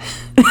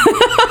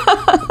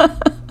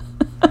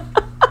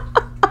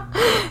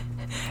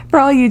 For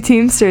all you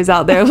Teamsters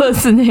out there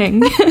listening.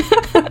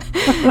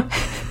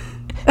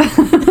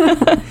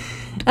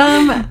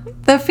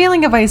 The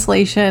feeling of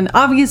isolation,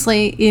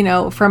 obviously,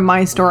 from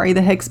my story,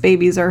 the Hicks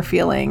babies are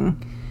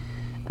feeling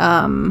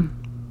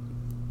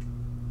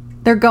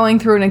they're going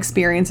through an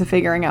experience of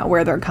figuring out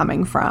where they're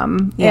coming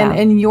from. Yeah. And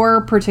in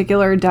your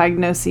particular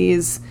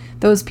diagnoses,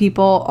 those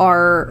people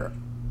are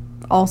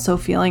also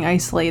feeling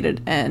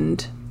isolated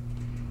and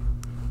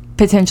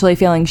potentially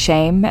feeling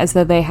shame as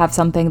though they have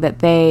something that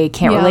they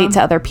can't relate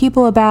to other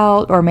people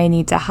about or may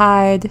need to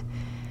hide.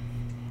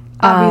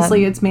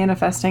 obviously it's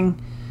manifesting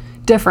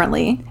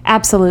differently.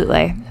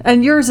 Absolutely.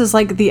 And yours is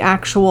like the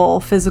actual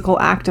physical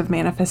act of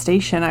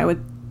manifestation, I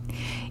would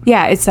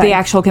Yeah, it's the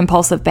actual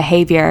compulsive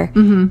behavior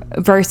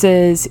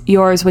versus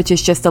yours, which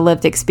is just a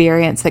lived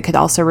experience that could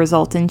also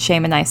result in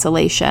shame and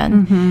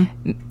isolation.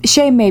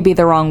 Shame may be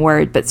the wrong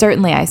word, but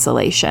certainly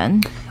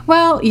isolation.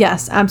 Well,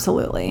 yes,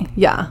 absolutely.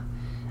 Yeah.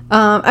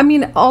 I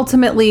mean,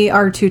 ultimately,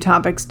 our two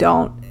topics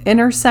don't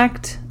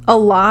intersect a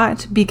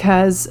lot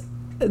because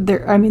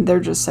they're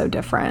just so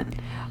different.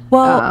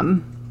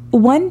 Well,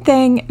 one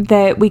thing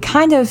that we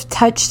kind of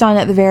touched on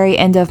at the very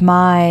end of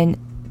mine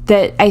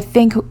that I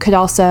think could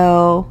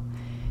also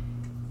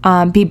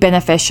be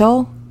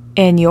beneficial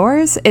in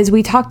yours is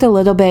we talked a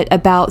little bit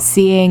about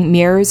seeing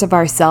mirrors of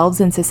ourselves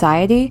in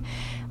society,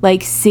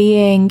 like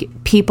seeing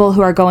people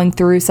who are going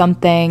through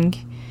something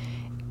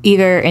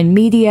either in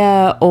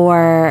media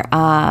or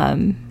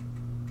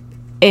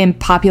in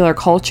popular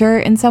culture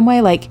in some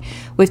way, like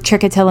with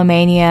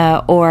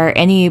trichotillomania or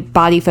any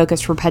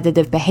body-focused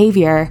repetitive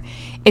behavior.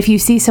 If you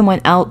see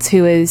someone else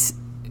who has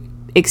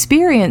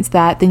experienced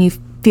that, then you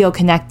feel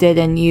connected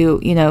and you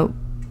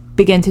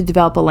begin to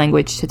develop a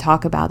language to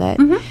talk about it.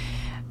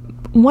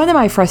 One of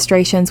my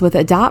frustrations with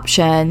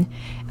adoption,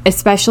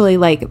 especially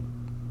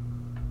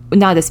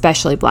not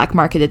especially black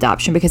market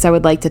adoption, because I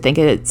would like to think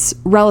it's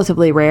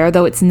relatively rare,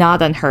 though it's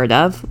not unheard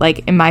of. Like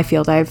in my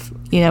field, I've,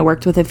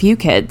 worked with a few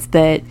kids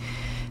that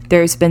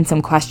there's been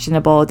some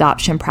questionable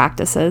adoption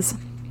practices.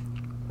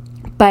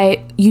 But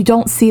you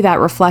don't see that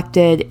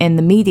reflected in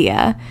the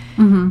media.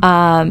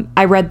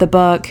 I read the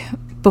book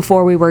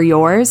Before We Were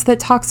Yours that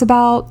talks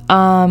about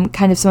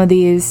kind of some of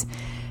these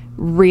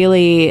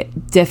really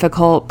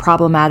difficult,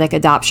 problematic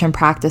adoption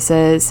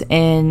practices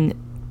in,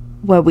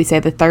 what we say,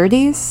 the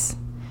 30s?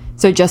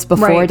 So just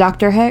before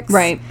Dr. Hicks.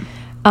 Right.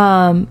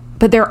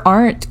 But there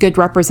aren't good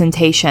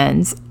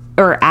representations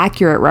or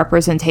accurate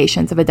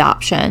representations of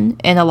adoption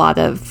in a lot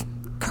of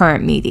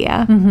current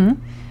media.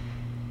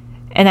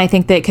 And I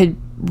think that could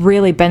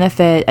really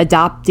benefit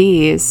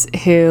adoptees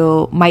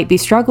who might be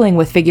struggling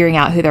with figuring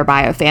out who their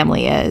bio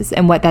family is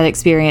and what that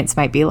experience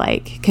might be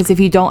like. Because if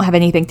you don't have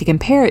anything to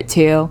compare it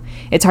to,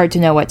 it's hard to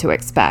know what to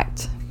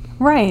expect.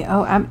 Right.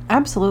 Oh,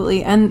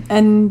 absolutely.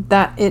 And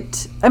that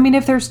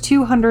if there's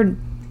 200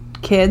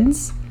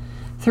 kids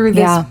through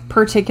this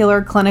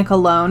particular clinic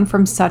alone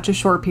from such a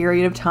short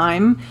period of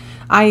time,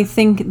 I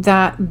think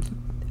that,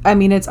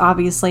 it's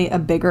obviously a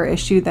bigger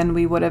issue than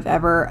we would have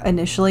ever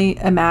initially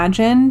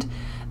imagined.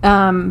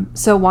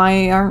 So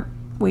why aren't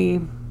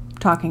we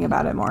talking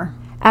about it more?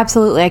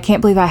 Absolutely. I can't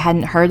believe I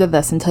hadn't heard of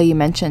this until you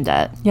mentioned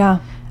it. Yeah.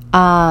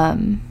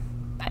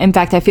 In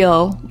fact, I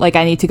feel like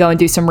I need to go and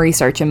do some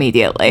research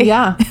immediately.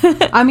 Yeah.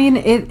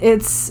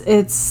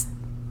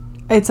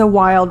 It's a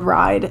wild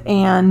ride.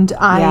 And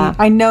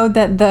I know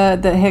that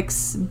the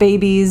Hicks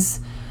babies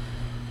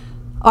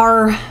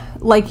are,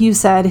 like you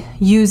said,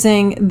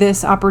 using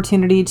this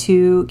opportunity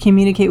to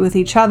communicate with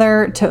each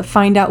other, to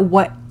find out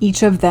what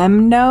each of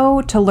them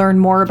know, to learn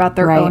more about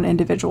their own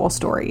individual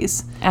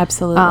stories.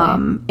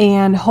 Absolutely.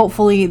 And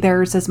hopefully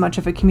there's as much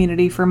of a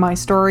community for my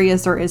story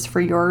as there is for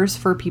yours,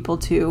 for people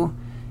to,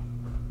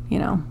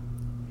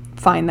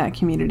 find that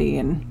community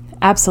and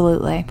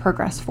absolutely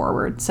progress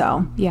forward.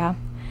 So yeah,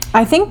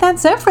 I think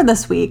that's it for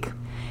this week.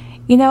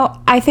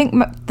 I think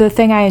the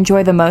thing I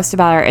enjoy the most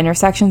about our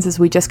intersections is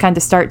we just kind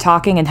of start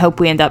talking and hope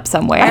we end up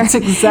somewhere. That's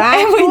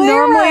exactly and we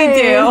normally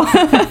do.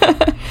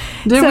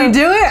 Did we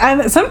do it?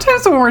 And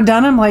sometimes when we're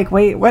done, I'm like,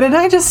 wait, what did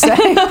I just say?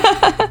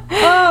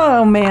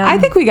 Oh, man. I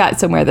think we got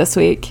somewhere this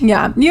week.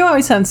 Yeah. You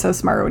always sound so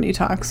smart when you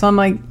talk. So I'm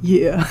like,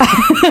 yeah.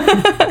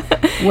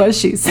 What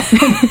she said.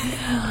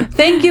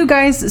 Thank you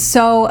guys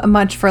so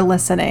much for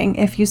listening.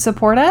 If you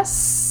support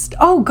us,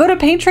 go to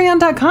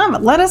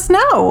patreon.com. Let us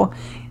know.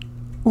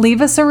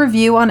 Leave us a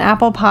review on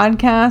Apple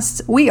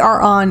Podcasts. We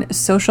are on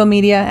social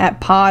media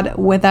at Pod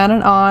Without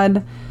an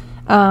Odd.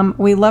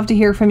 We love to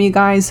hear from you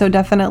guys, so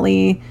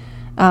definitely,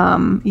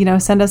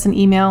 send us an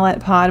email at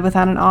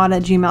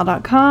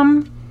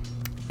podwithoutanod@gmail.com.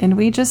 And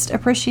we just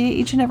appreciate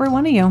each and every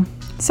one of you.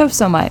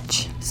 So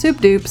much. Soup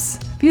dupes.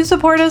 If you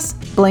support us,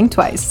 blink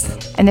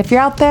twice. And if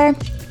you're out there,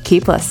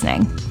 keep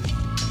listening.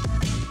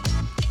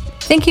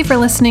 Thank you for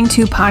listening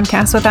to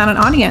Podcast Without an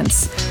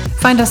Audience.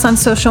 Find us on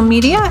social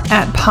media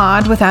at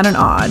Pod Without an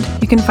Odd.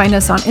 You can find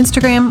us on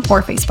Instagram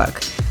or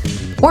Facebook.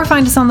 Or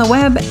find us on the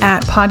web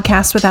at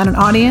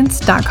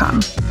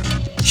podcastwithoutanaudience.com.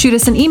 Shoot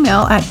us an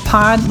email at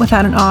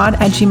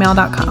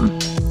podwithoutanod@gmail.com.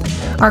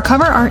 Our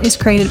cover art is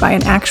created by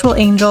an actual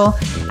angel,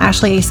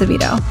 Ashley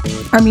Acevedo.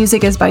 Our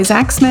music is by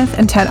Zach Smith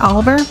and Ted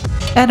Oliver.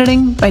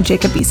 Editing by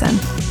Jacob Beeson.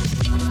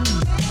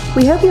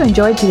 We hope you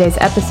enjoyed today's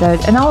episode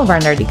and all of our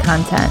nerdy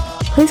content.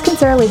 Please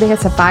consider leaving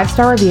us a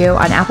 5-star review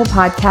on Apple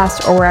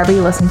Podcasts or wherever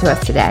you listen to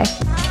us today.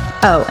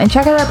 Oh, and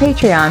check out our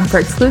Patreon for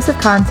exclusive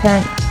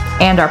content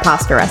and our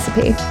pasta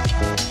recipe.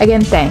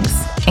 Again, thanks,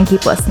 and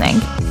keep listening.